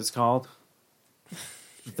 is that what it's called?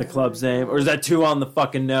 The club's name? Or is that two on the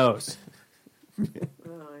fucking nose? Oh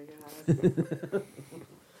my god.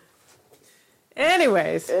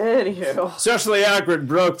 Anyways, Anywho. Socially awkward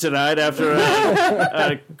broke tonight after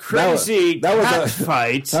a crazy That was cat a-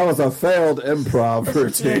 fight. That was a failed improv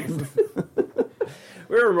routine.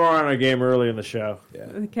 We were more on our game early in the show.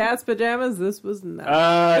 the cat's pajamas, this was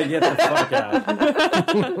not. Get the fuck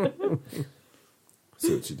out.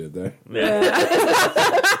 See what you did there?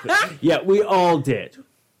 Yeah, we all did.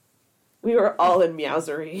 We were all in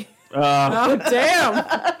meowsery. Oh,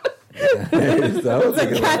 damn. That was a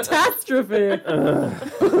good one. Catastrophe.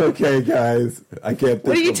 Okay, guys. I can't think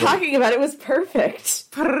What are you of talking about? It was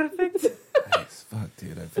perfect. Perfect. Nice. Fuck,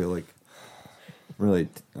 dude. I feel like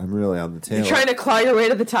I'm really on the tail. You're trying to claw your way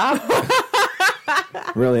to the top.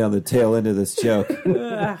 Really on the tail end of this joke.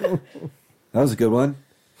 That was a good one.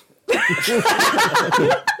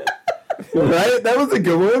 Right? That was a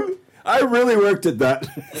good one. I really worked at that.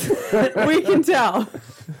 We can tell.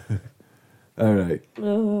 All right.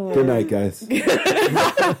 Good night, guys.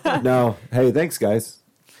 No. Hey, thanks, guys.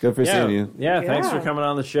 Good for seeing you. Yeah, thanks for Yeah. coming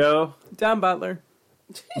on the show. Don Butler.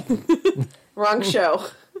 Wrong show.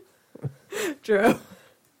 True.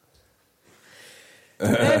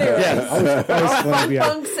 Anyway, Always fun to be on.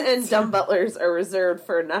 punks and dumb butlers are reserved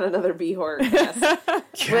for not another B-horror guest,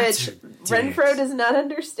 which Renfro does not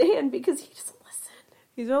understand because he doesn't listen.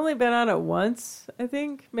 He's only been on it once, I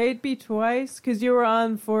think. Maybe twice, because you were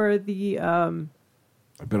on for the... I've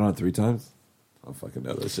been on 3 times. I don't fucking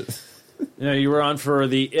know this shit. Yeah, you were on for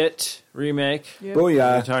the It remake. Yeah. We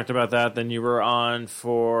Booyah. talked about that. Then you were on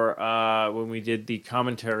for when we did the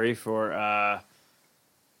commentary for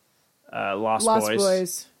Lost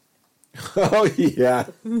Boys. Oh, yeah.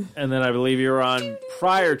 And then I believe you were on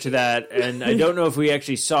prior to that. And I don't know if we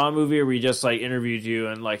actually saw a movie or we just like interviewed you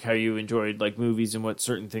and like how you enjoyed like movies and what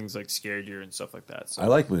certain things like scared you and stuff like that. So I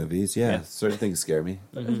like movies. Yeah. Yeah. Certain things scare me.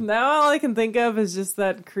 Now all I can think of is just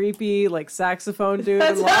that creepy, like, saxophone dude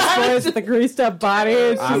in Lost Boys with the greased up body.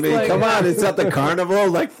 It's I just mean, like, come on. It's at the carnival.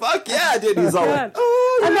 Like, fuck yeah, dude. He's all like,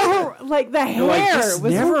 God. And the, like, the hair like, this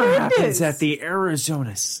was never horrendous. happens at the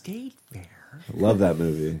Arizona State Fair. I love that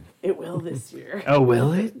movie. It will this year. Oh,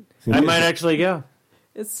 will it? I might actually go.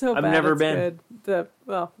 It's so I've bad. never it's been. Good.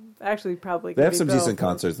 Actually, probably. They could have be some Bill. decent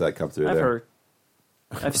concerts that come through I've there. heard.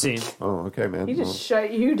 I've seen. Oh, okay, man. He Well, just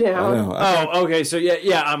shut you I down. know. Oh, okay. So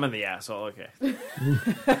yeah, I'm in the asshole. Okay.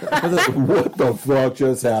 What the fuck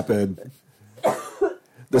just happened?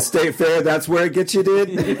 The state fair, that's where it gets you,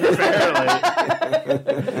 dude? Apparently.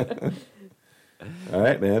 All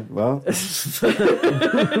right, man. Well.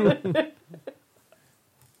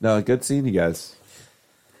 No, good seeing you guys.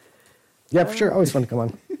 Yeah, for sure. Always fun to come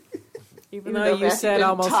on. Even Even though though you Matthew said didn't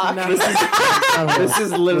almost talk. nothing. This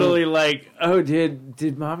is literally like, oh,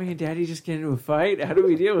 did mommy and daddy just get into a fight? How do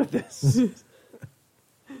we deal with this?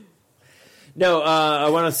 No, I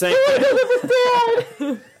want to thank.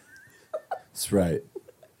 That's right.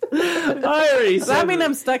 I already Does that said. mean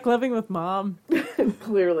I'm stuck living with mom?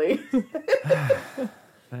 Clearly.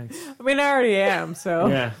 Thanks. I mean, I already am, so.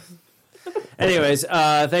 Yeah. Anyways,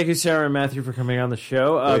 thank you, Sarah and Matthew, for coming on the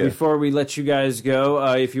show. Yeah. Before we let you guys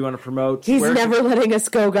go, if you want to promote, He's where- never letting us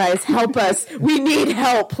go, guys. Help us. We need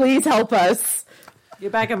help. Please help us.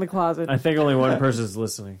 Get back in the closet. I think only one person's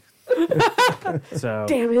listening. So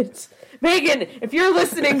Damn it. Megan, if you're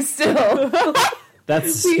listening still. that's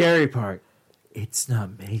the scary part. It's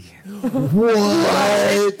not Megan.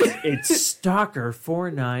 What? It's Stalker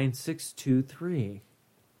 49623.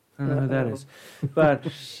 I don't know who that is, but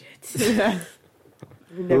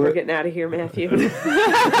You're never getting out of here, Matthew. Who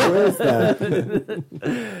is that?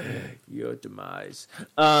 your demise.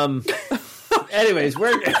 Anyways,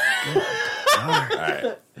 we're all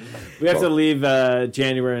right. We have to leave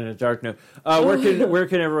January in a dark note. Where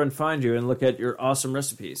can everyone find you and look at your awesome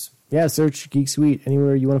recipes? Yeah, search Geek Suite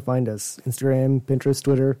anywhere you want to find us. Instagram, Pinterest,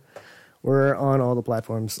 Twitter. We're on all the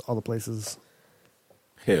platforms, all the places.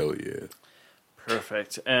 Hell yeah.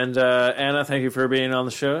 Perfect. And Anna, thank you for being on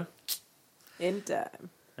the show. In time.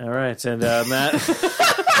 All right, and Matt,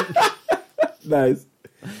 Nice.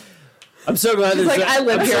 I'm so glad He's there's like, I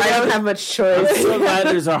live here. I don't have much I'm choice. so glad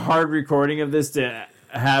there's a hard recording of this to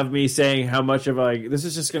have me saying how much of like this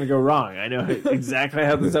is just going to go wrong. I know exactly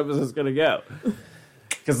how this episode's going to go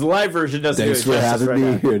because the live version doesn't Thanks do for it justice having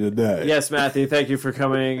right me now. here today. Yes, Matthew, thank you for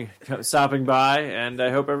stopping by, and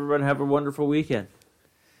I hope everyone have a wonderful weekend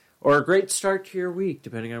or a great start to your week,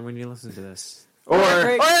 depending on when you listen to this. Or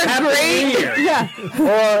Happy New Year. Yeah.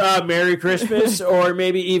 Or Merry Christmas, or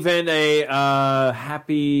maybe even a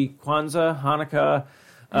Happy Kwanzaa, Hanukkah,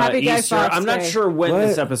 Happy Guy Easter. Fawkes I'm not Day. sure when What?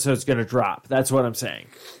 this episode's going to drop. That's what I'm saying.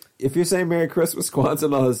 If you're saying Merry Christmas, Kwanzaa,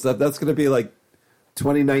 and all this stuff, that's going to be like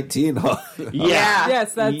 2019. Huh? Yeah.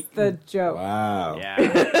 Yes, that's the joke. Wow.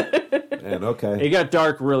 Yeah. Man, okay. It got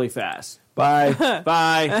dark really fast. Bye.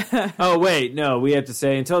 Bye. Oh, wait. No, we have to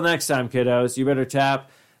say, until next time, kiddos, you better tap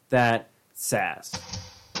that sass.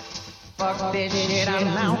 Fuck this shit, I'm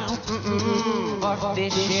out. Fuck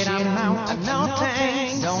this shit, I'm out. No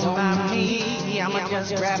thanks, don't mind me. I'ma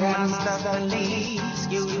just grab my stuff and leave.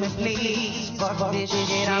 Excuse me, please. Fuck this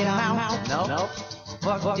shit, I'm out. Nope.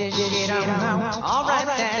 Fuck this shit, I'm out. Alright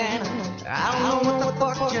then. I don't know what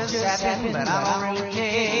the fuck just happened, but I don't really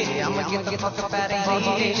care. I'ma get the fuck up out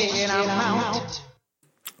of here. I'm out.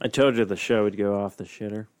 I told you the show would go off the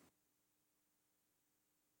shitter.